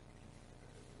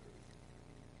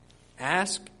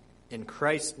 Ask in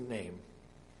Christ's name.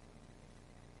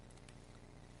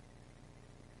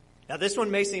 Now this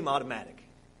one may seem automatic.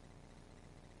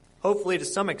 Hopefully to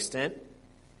some extent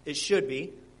it should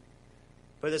be.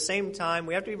 But at the same time,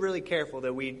 we have to be really careful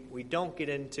that we don't get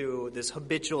into this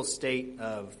habitual state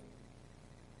of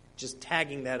just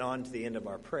tagging that on to the end of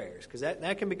our prayers, because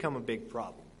that can become a big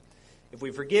problem. If we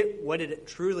forget what it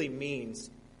truly means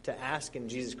to ask in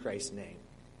Jesus Christ's name,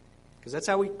 because that's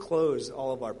how we close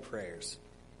all of our prayers.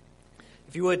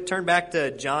 If you would, turn back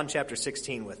to John chapter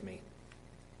 16 with me.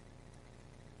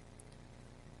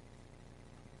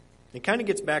 It kind of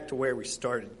gets back to where we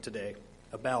started today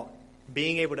about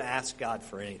being able to ask God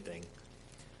for anything.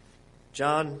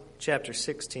 John chapter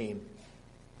 16.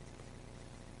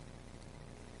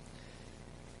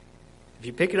 If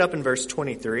you pick it up in verse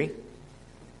 23.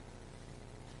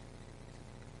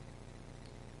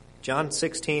 John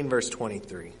 16, verse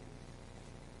 23. It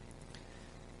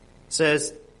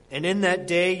says, "And in that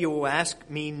day you will ask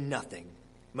me nothing.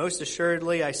 Most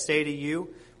assuredly I say to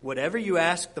you, whatever you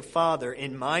ask the Father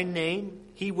in my name,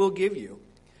 he will give you.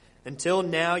 Until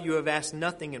now you have asked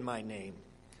nothing in my name.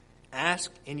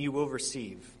 Ask and you will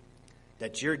receive,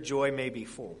 that your joy may be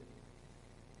full."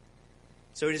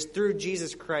 So it is through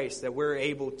Jesus Christ that we're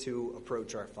able to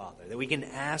approach our Father, that we can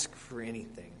ask for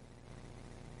anything.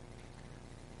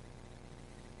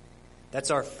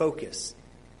 That's our focus.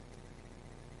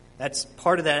 That's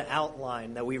part of that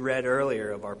outline that we read earlier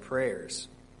of our prayers.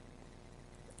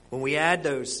 When we add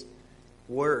those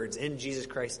words in Jesus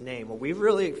Christ's name, are we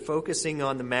really focusing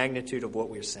on the magnitude of what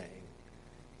we're saying?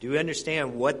 Do we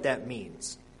understand what that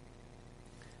means?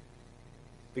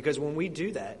 Because when we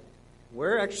do that,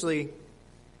 we're actually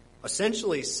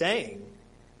essentially saying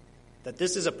that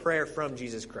this is a prayer from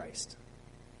Jesus Christ.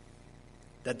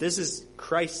 That this is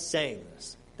Christ saying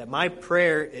this. That my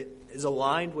prayer is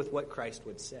aligned with what Christ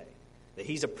would say. That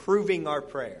he's approving our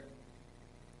prayer.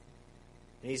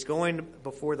 And he's going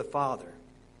before the Father.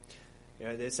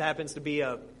 This happens to be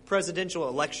a presidential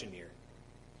election year.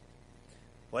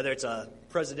 Whether it's a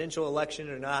presidential election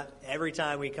or not, every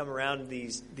time we come around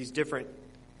these different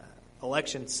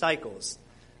election cycles,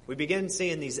 we begin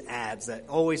seeing these ads that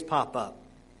always pop up.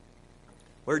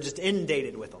 We're just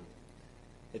inundated with them.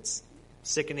 It's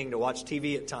sickening to watch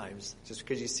TV at times, just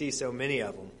because you see so many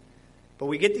of them. But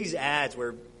we get these ads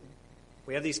where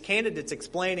we have these candidates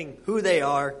explaining who they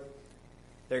are.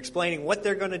 They're explaining what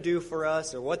they're going to do for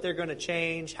us, or what they're going to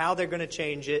change, how they're going to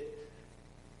change it.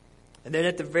 And then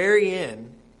at the very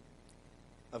end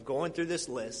of going through this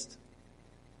list,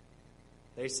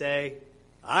 they say,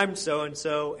 I'm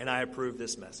so-and-so, and I approve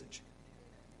this message.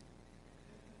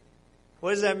 What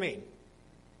does that mean?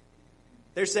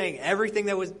 They're saying everything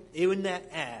that was in that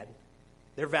ad,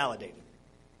 they're validating.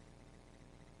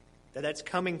 That's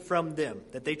coming from them,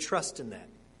 that they trust in that.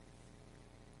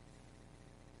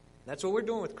 That's what we're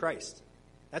doing with Christ.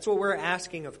 That's what we're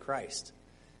asking of Christ.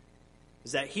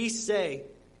 Is that he say,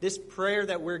 this prayer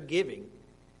that we're giving,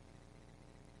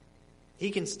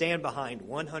 he can stand behind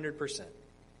 100%.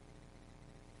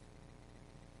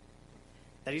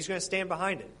 That he's going to stand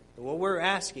behind it. What we're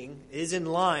asking is in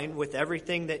line with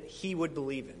everything that he would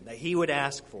believe in, that he would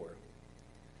ask for.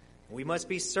 We must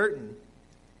be certain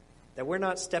that we're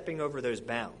not stepping over those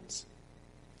bounds.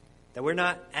 That we're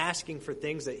not asking for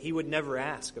things that he would never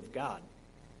ask of God.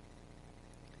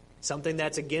 Something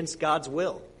that's against God's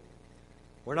will.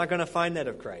 We're not going to find that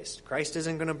of Christ. Christ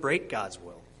isn't going to break God's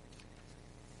will.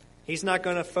 He's not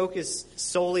going to focus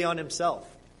solely on himself.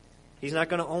 He's not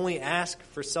going to only ask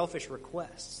for selfish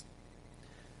requests.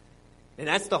 And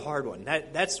that's the hard one.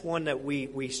 That's one that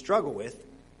we struggle with,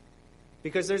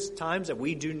 because there's times that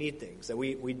we do need things, that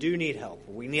we do need help.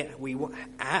 We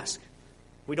ask.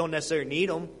 We don't necessarily need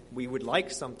them. We would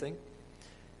like something.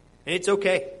 And it's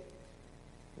okay.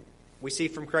 We see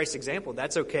from Christ's example,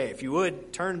 that's okay. If you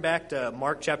would, turn back to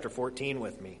Mark chapter 14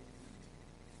 with me.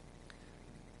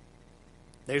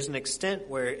 There's an extent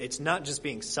where it's not just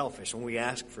being selfish when we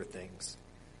ask for things.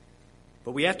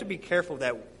 But we have to be careful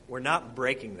that we're not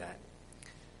breaking that.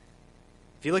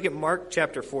 If you look at Mark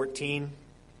chapter 14,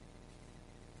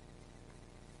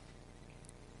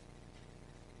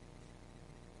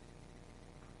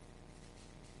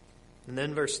 and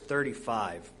then verse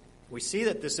 35, we see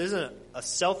that this isn't a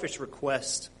selfish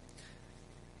request.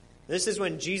 This is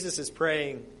when Jesus is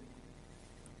praying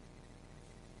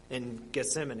in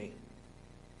Gethsemane.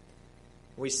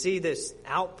 We see this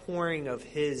outpouring of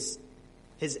his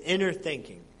inner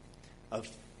thinking, of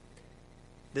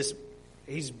this.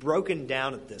 He's broken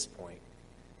down at this point.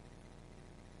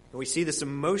 And we see this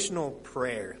emotional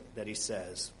prayer that he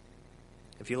says.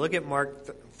 If you look at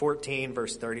Mark 14,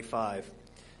 verse 35,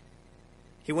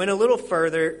 he went a little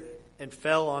further and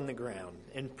fell on the ground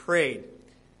and prayed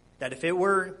that if it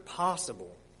were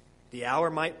possible, the hour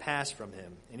might pass from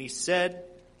him. And he said,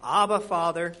 Abba,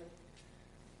 Father,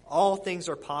 all things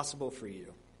are possible for you.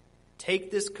 Take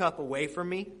this cup away from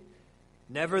me.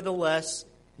 Nevertheless,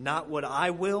 not what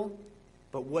I will,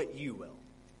 but what you will.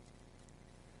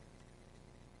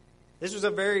 This was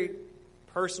a very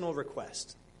personal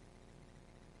request.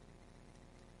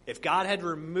 If God had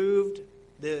removed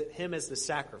him as the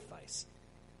sacrifice,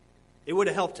 it would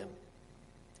have helped him.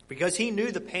 Because he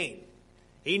knew the pain.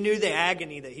 He knew the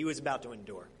agony that he was about to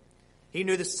endure. He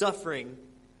knew the suffering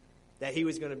that he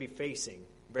was going to be facing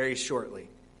very shortly.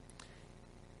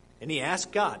 And he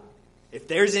asked God, if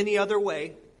there's any other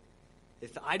way,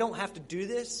 if I don't have to do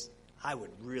this, I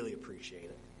would really appreciate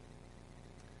it.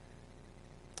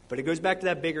 But it goes back to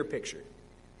that bigger picture.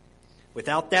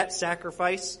 Without that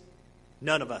sacrifice,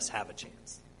 none of us have a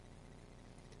chance.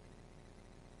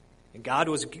 And God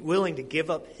was willing to give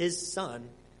up his son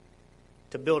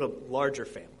to build a larger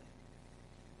family.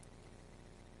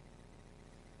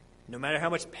 No matter how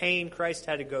much pain Christ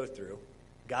had to go through,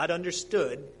 God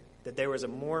understood that there was a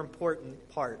more important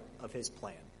part of his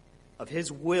plan, of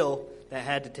his will that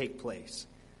had to take place.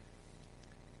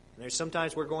 And there's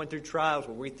sometimes we're going through trials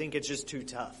where we think it's just too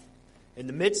tough. In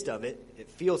the midst of it, it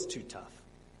feels too tough.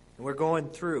 And we're going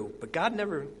through. But God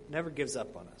never gives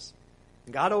up on us.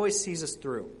 And God always sees us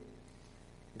through.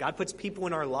 God puts people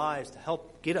in our lives to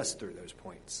help get us through those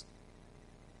points.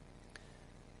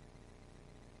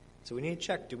 So we need to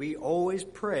check, do we always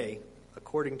pray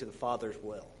according to the Father's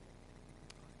will?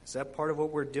 Is that part of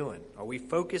what we're doing? Are we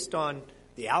focused on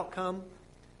the outcome?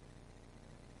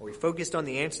 Are we focused on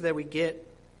the answer that we get?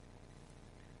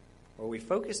 Or are we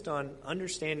focused on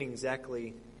understanding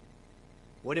exactly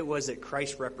what it was that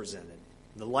Christ represented,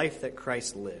 the life that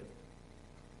Christ lived?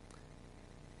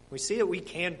 We see that we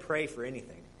can pray for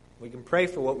anything. We can pray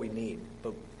for what we need.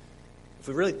 But if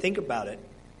we really think about it,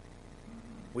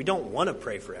 we don't want to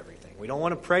pray for everything. We don't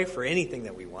want to pray for anything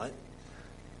that we want.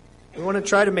 We want to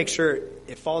try to make sure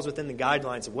it falls within the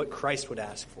guidelines of what Christ would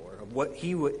ask for, of what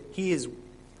he is,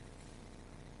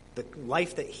 the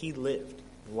life that he lived,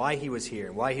 why he was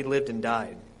here, why he lived and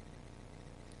died.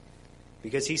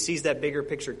 Because he sees that bigger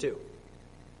picture too.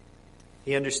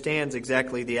 He understands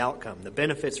exactly the outcome, the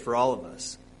benefits for all of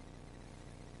us.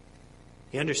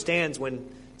 He understands when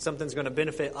something's going to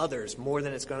benefit others more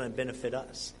than it's going to benefit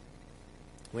us.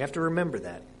 We have to remember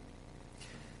that.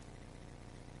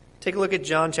 Take a look at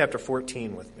John chapter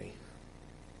 14 with me.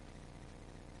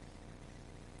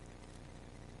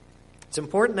 It's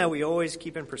important that we always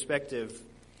keep in perspective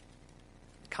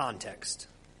context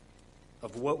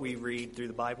of what we read through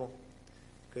the Bible,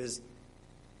 because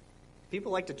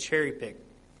people like to cherry pick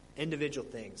individual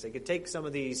things. They could take some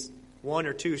of these one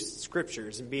or two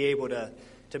scriptures and be able to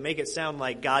make it sound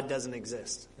like God doesn't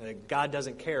exist, that God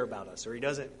doesn't care about us, or he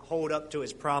doesn't hold up to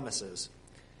his promises,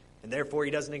 and therefore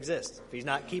he doesn't exist. If he's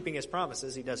not keeping his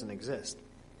promises, he doesn't exist.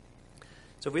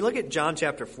 So if we look at John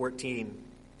chapter 14,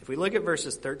 if we look at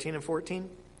verses 13 and 14,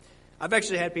 I've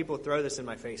actually had people throw this in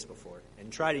my face before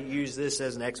and try to use this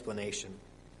as an explanation.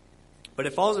 But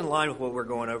it falls in line with what we're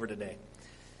going over today.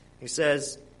 He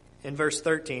says, in verse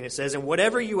 13, it says, "And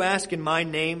whatever you ask in my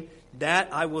name, that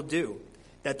I will do,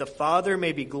 that the Father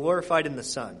may be glorified in the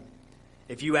Son.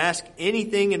 If you ask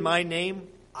anything in my name,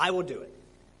 I will do it."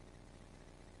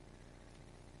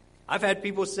 I've had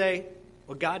people say,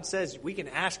 well, God says we can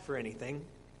ask for anything,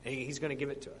 and he's going to give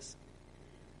it to us.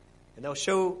 And they'll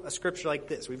show a scripture like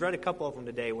this. We've read a couple of them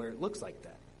today where it looks like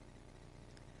that.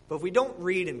 But if we don't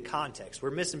read in context,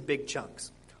 we're missing big chunks.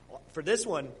 For this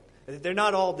one, they're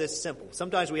not all this simple.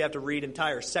 Sometimes we have to read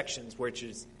entire sections, which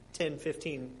is 10,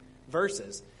 15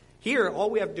 verses. Here, all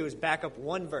we have to do is back up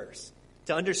one verse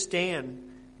to understand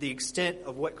the extent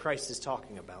of what Christ is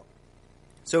talking about.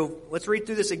 So let's read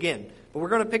through this again. But we're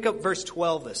going to pick up verse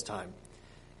 12 this time.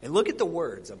 And look at the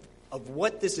words of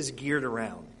what this is geared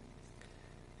around.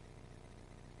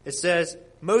 It says,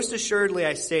 "Most assuredly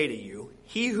I say to you,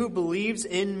 he who believes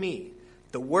in me,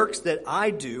 the works that I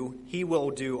do, he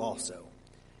will do also.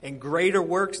 And greater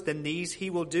works than these he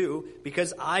will do,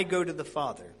 because I go to the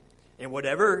Father. And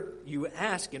whatever you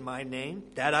ask in my name,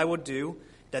 that I will do,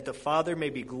 that the Father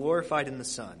may be glorified in the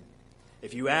Son.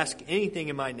 If you ask anything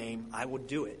in my name, I will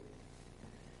do it."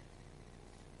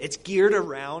 It's geared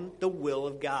around the will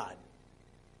of God.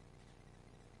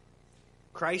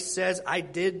 Christ says,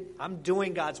 I'm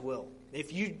doing God's will.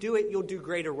 If you do it, you'll do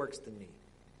greater works than me.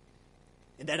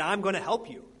 And that I'm going to help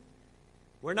you.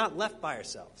 We're not left by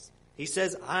ourselves. He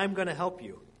says, I'm going to help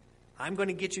you. I'm going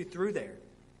to get you through there.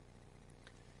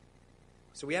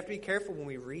 So we have to be careful when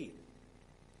we read.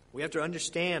 We have to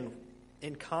understand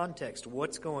in context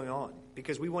what's going on,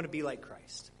 because we want to be like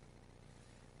Christ.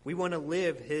 We want to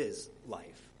live his life.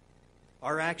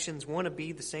 Our actions want to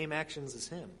be the same actions as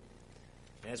him.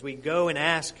 As we go and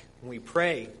ask, when we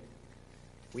pray,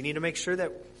 we need to make sure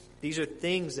that these are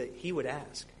things that he would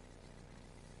ask.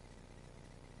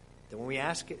 That when we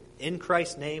ask it in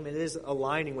Christ's name, it is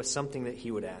aligning with something that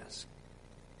he would ask.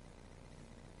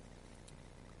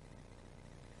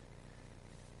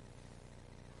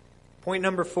 Point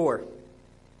number 4.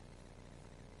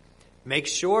 Make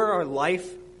sure our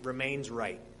life remains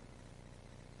right.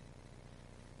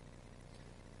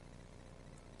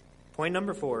 Point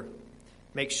number 4.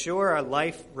 Make sure our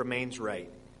life remains right.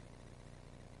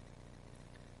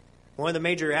 One of the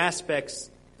major aspects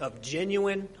of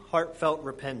genuine, heartfelt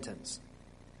repentance.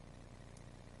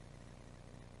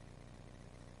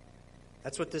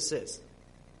 That's what this is.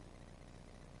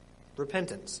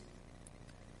 Repentance.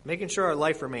 Making sure our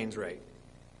life remains right.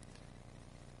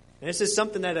 And this is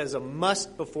something that is a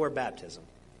must before baptism.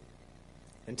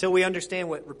 Until we understand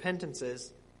what repentance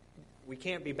is, we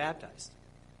can't be baptized.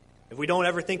 If we don't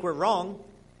ever think we're wrong,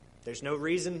 there's no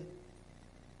reason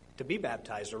to be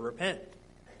baptized or repent.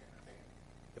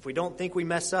 If we don't think we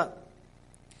mess up.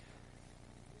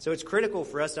 So it's critical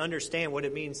for us to understand what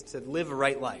it means to live a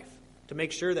right life, to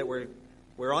make sure that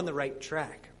we're on the right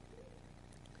track.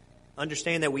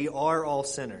 Understand that we are all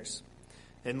sinners.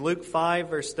 In Luke 5,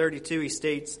 verse 32, he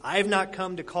states, "I have not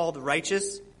come to call the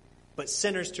righteous, but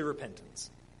sinners to repentance."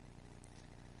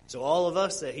 So all of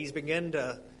us that he's begun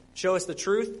to show us the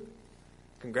truth,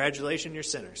 congratulations, you're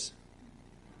sinners.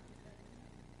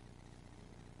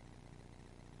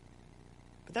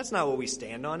 But that's not what we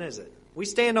stand on, is it? We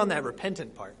stand on that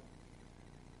repentant part.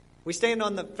 We stand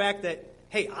on the fact that,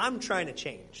 hey, I'm trying to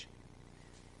change.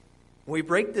 When we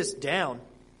break this down,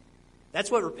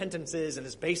 that's what repentance is in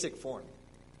its basic form.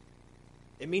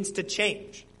 It means to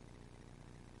change.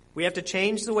 We have to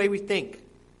change the way we think.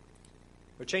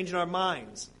 We're changing our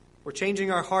minds. We're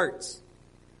changing our hearts.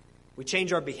 We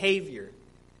change our behavior.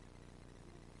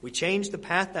 We change the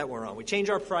path that we're on. We change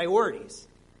our priorities.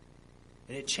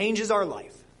 And it changes our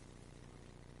life.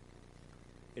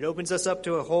 It opens us up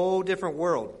to a whole different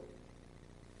world.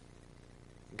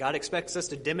 God expects us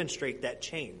to demonstrate that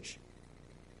change.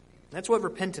 That's what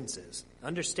repentance is.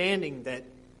 Understanding that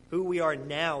who we are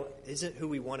now isn't who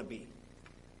we want to be.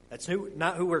 That's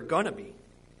not who we're going to be.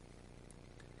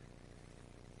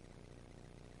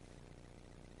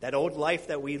 That old life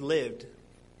that we lived,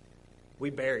 we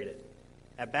buried it.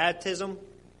 At baptism,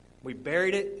 we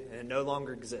buried it and it no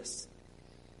longer exists.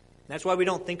 That's why we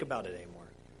don't think about it anymore.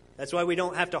 That's why we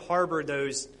don't have to harbor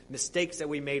those mistakes that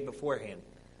we made beforehand,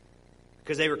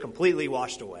 because they were completely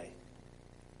washed away.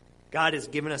 God has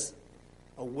given us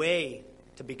a way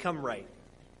to become right,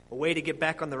 a way to get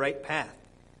back on the right path.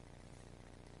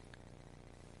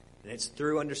 And it's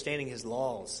through understanding His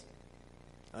laws,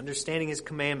 understanding His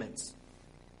commandments.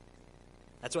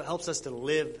 That's what helps us to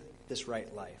live this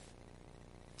right life,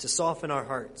 to soften our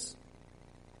hearts.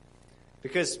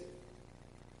 Because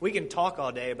we can talk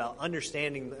all day about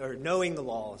understanding or knowing the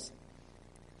laws.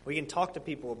 We can talk to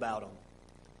people about them.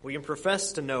 We can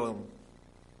profess to know them.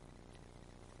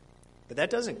 But that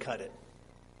doesn't cut it.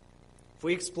 If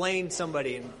we explain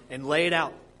somebody and lay it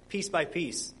out piece by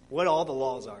piece what all the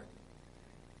laws are,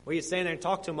 we can stand there and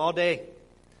talk to them all day.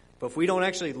 But if we don't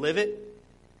actually live it,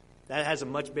 that has a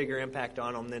much bigger impact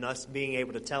on them than us being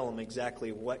able to tell them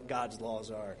exactly what God's laws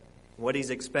are, what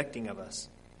He's expecting of us.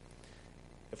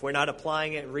 If we're not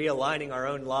applying it and realigning our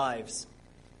own lives,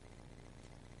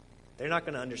 they're not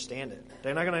going to understand it.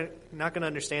 They're not going to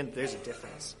understand that there's a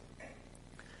difference.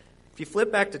 If you flip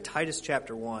back to Titus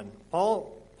chapter 1,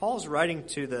 Paul's writing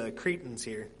to the Cretans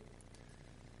here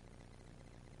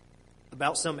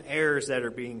about some errors that are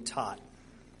being taught.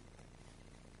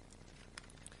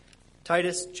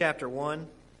 Titus chapter 1.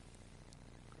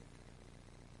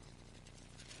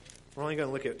 We're only going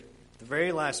to look at the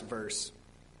very last verse.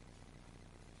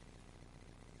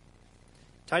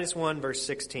 Titus 1, verse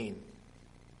 16. It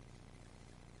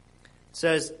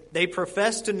says, "They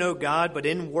profess to know God, but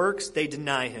in works they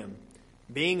deny Him,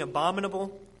 being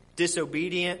abominable,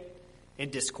 disobedient,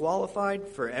 and disqualified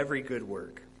for every good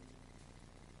work."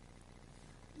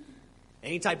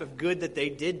 Any type of good that they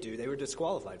did do, they were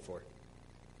disqualified for,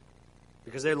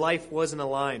 because their life wasn't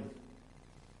aligned.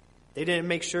 They didn't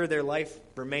make sure their life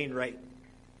remained right.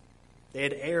 They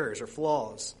had errors or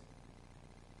flaws.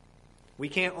 We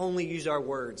can't only use our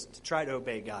words to try to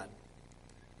obey God.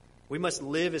 We must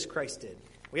live as Christ did.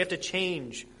 We have to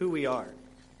change who we are.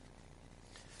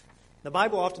 The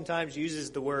Bible oftentimes uses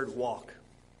the word walk.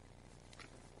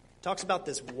 It talks about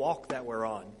this walk that we're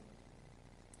on. And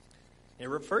it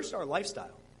refers to our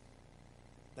lifestyle.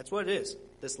 That's what it is.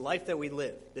 This life that we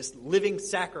live. This living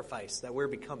sacrifice that we're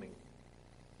becoming.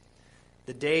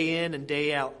 The day in and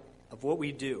day out of what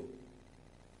we do.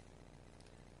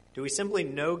 Do we simply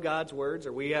know God's words, or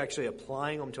are we actually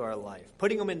applying them to our life,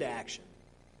 putting them into action?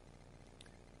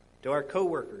 Do our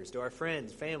coworkers, do our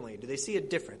friends, family, do they see a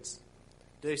difference?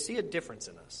 Do they see a difference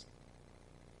in us?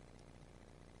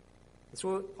 That's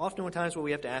oftentimes what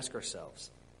we have to ask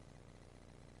ourselves.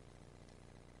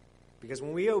 Because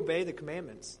when we obey the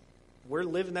commandments, we're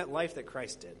living that life that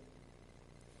Christ did.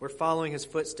 We're following His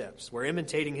footsteps. We're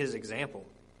imitating His example.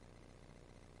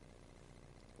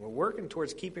 We're working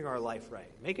towards keeping our life right,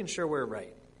 making sure we're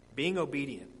right, being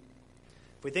obedient.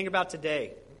 If we think about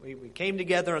today, we came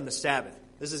together on the Sabbath.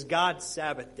 This is God's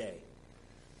Sabbath day.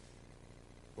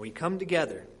 We come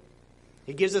together.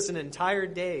 He gives us an entire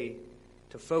day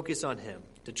to focus on Him,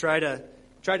 to try to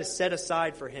set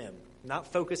aside for Him,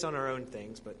 not focus on our own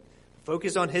things, but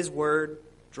focus on His Word,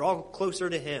 draw closer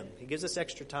to Him. He gives us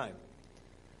extra time.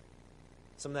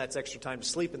 Some of that's extra time to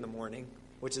sleep in the morning,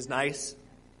 which is nice.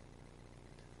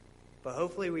 But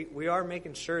hopefully we are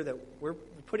making sure that we're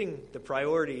putting the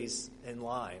priorities in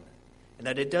line and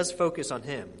that it does focus on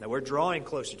Him, that we're drawing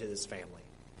closer to this family.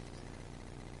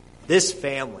 This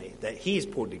family that He's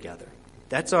pulled together.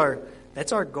 That's our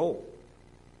goal.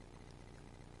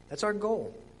 That's our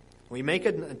goal. We make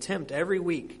an attempt every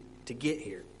week to get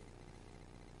here.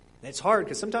 And it's hard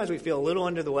because sometimes we feel a little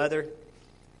under the weather,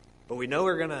 but we know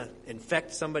we're going to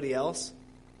infect somebody else,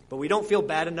 but we don't feel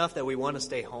bad enough that we want to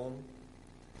stay home.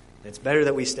 It's better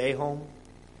that we stay home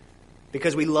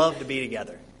because we love to be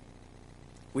together.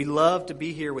 We love to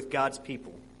be here with God's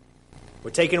people.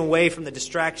 We're taken away from the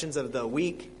distractions of the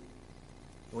week,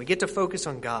 and we get to focus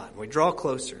on God. We draw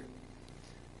closer.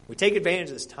 We take advantage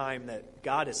of this time that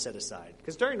God has set aside,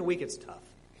 because during the week it's tough.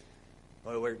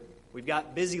 We've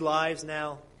got busy lives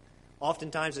now.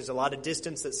 Oftentimes there's a lot of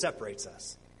distance that separates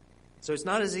us. So it's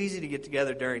not as easy to get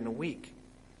together during the week.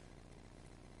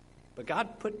 But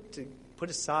God put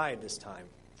aside this time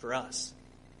for us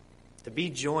to be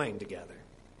joined together.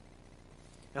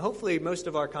 Now hopefully most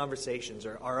of our conversations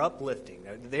are uplifting.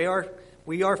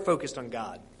 We are focused on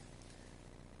God.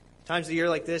 Times of the year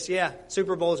like this,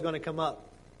 Super Bowl is going to come up.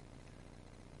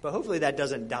 But hopefully that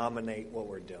doesn't dominate what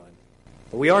we're doing.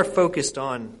 But we are focused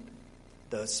on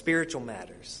the spiritual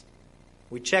matters.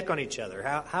 We check on each other,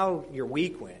 how your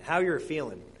week went, how you're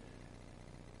feeling.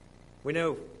 We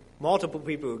know multiple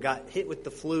people who got hit with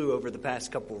the flu over the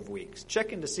past couple of weeks.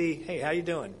 Checking to see, hey, how you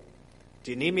doing?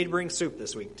 Do you need me to bring soup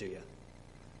this week to you?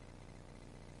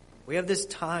 We have this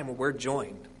time where we're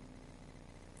joined.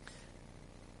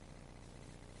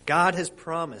 God has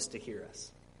promised to hear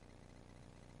us.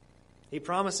 He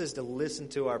promises to listen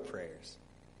to our prayers.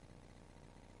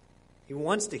 He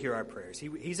wants to hear our prayers.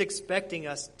 He's expecting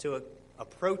us to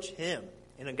approach Him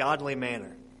in a godly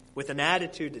manner, with an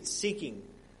attitude that's seeking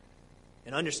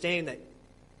and understanding that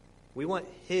we want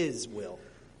His will.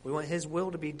 We want His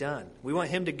will to be done. We want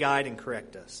Him to guide and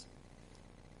correct us.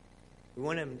 We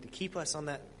want Him to keep us on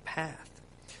that path.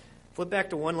 Flip back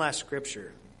to one last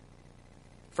scripture.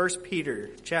 1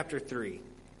 Peter chapter 3.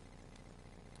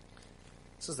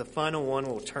 This is the final one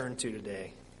we'll turn to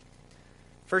today.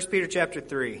 1 Peter chapter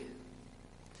 3.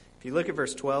 If you look at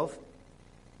verse 12, it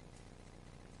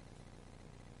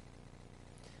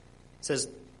says,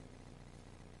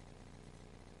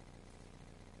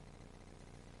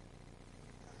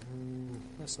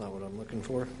 that's not what I'm looking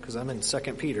for, because I'm in 2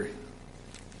 Peter.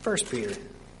 1 Peter.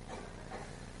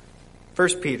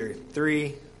 1 Peter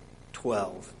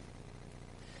 3:12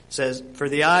 says, "For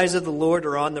the eyes of the Lord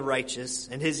are on the righteous,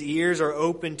 and His ears are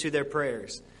open to their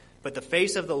prayers. But the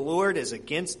face of the Lord is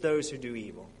against those who do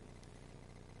evil."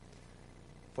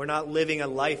 If we're not living a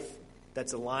life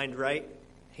that's aligned right,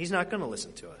 He's not going to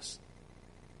listen to us.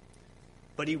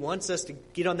 But He wants us to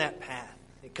get on that path,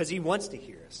 because He wants to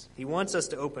hear us. He wants us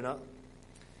to open up.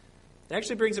 It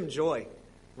actually brings Him joy.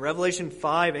 Revelation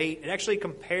 5:8, it actually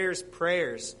compares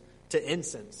prayers to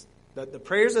incense. The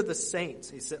prayers of the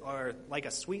saints are like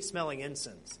a sweet-smelling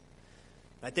incense.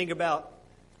 I think about,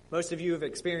 most of you have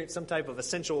experienced some type of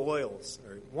essential oils,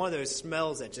 or one of those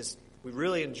smells that just we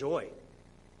really enjoy.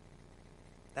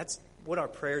 That's what our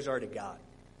prayers are to God.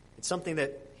 It's something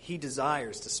that He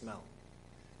desires to smell.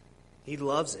 He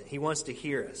loves it. He wants to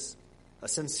hear us. A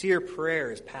sincere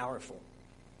prayer is powerful.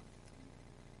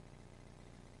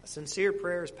 A sincere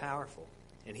prayer is powerful,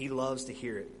 and He loves to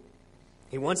hear it.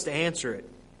 He wants to answer it.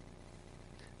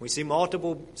 We see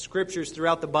multiple scriptures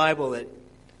throughout the Bible that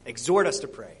exhort us to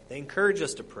pray. They encourage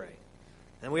us to pray.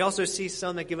 And we also see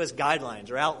some that give us guidelines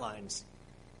or outlines,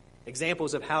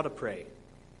 examples of how to pray,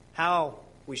 how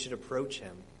we should approach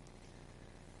Him.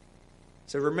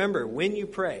 So remember, when you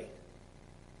pray,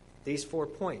 these 4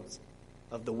 points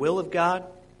of the will of God,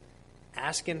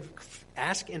 ask in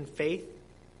faith,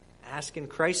 ask in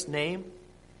Christ's name,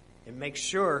 and make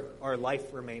sure our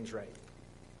life remains right.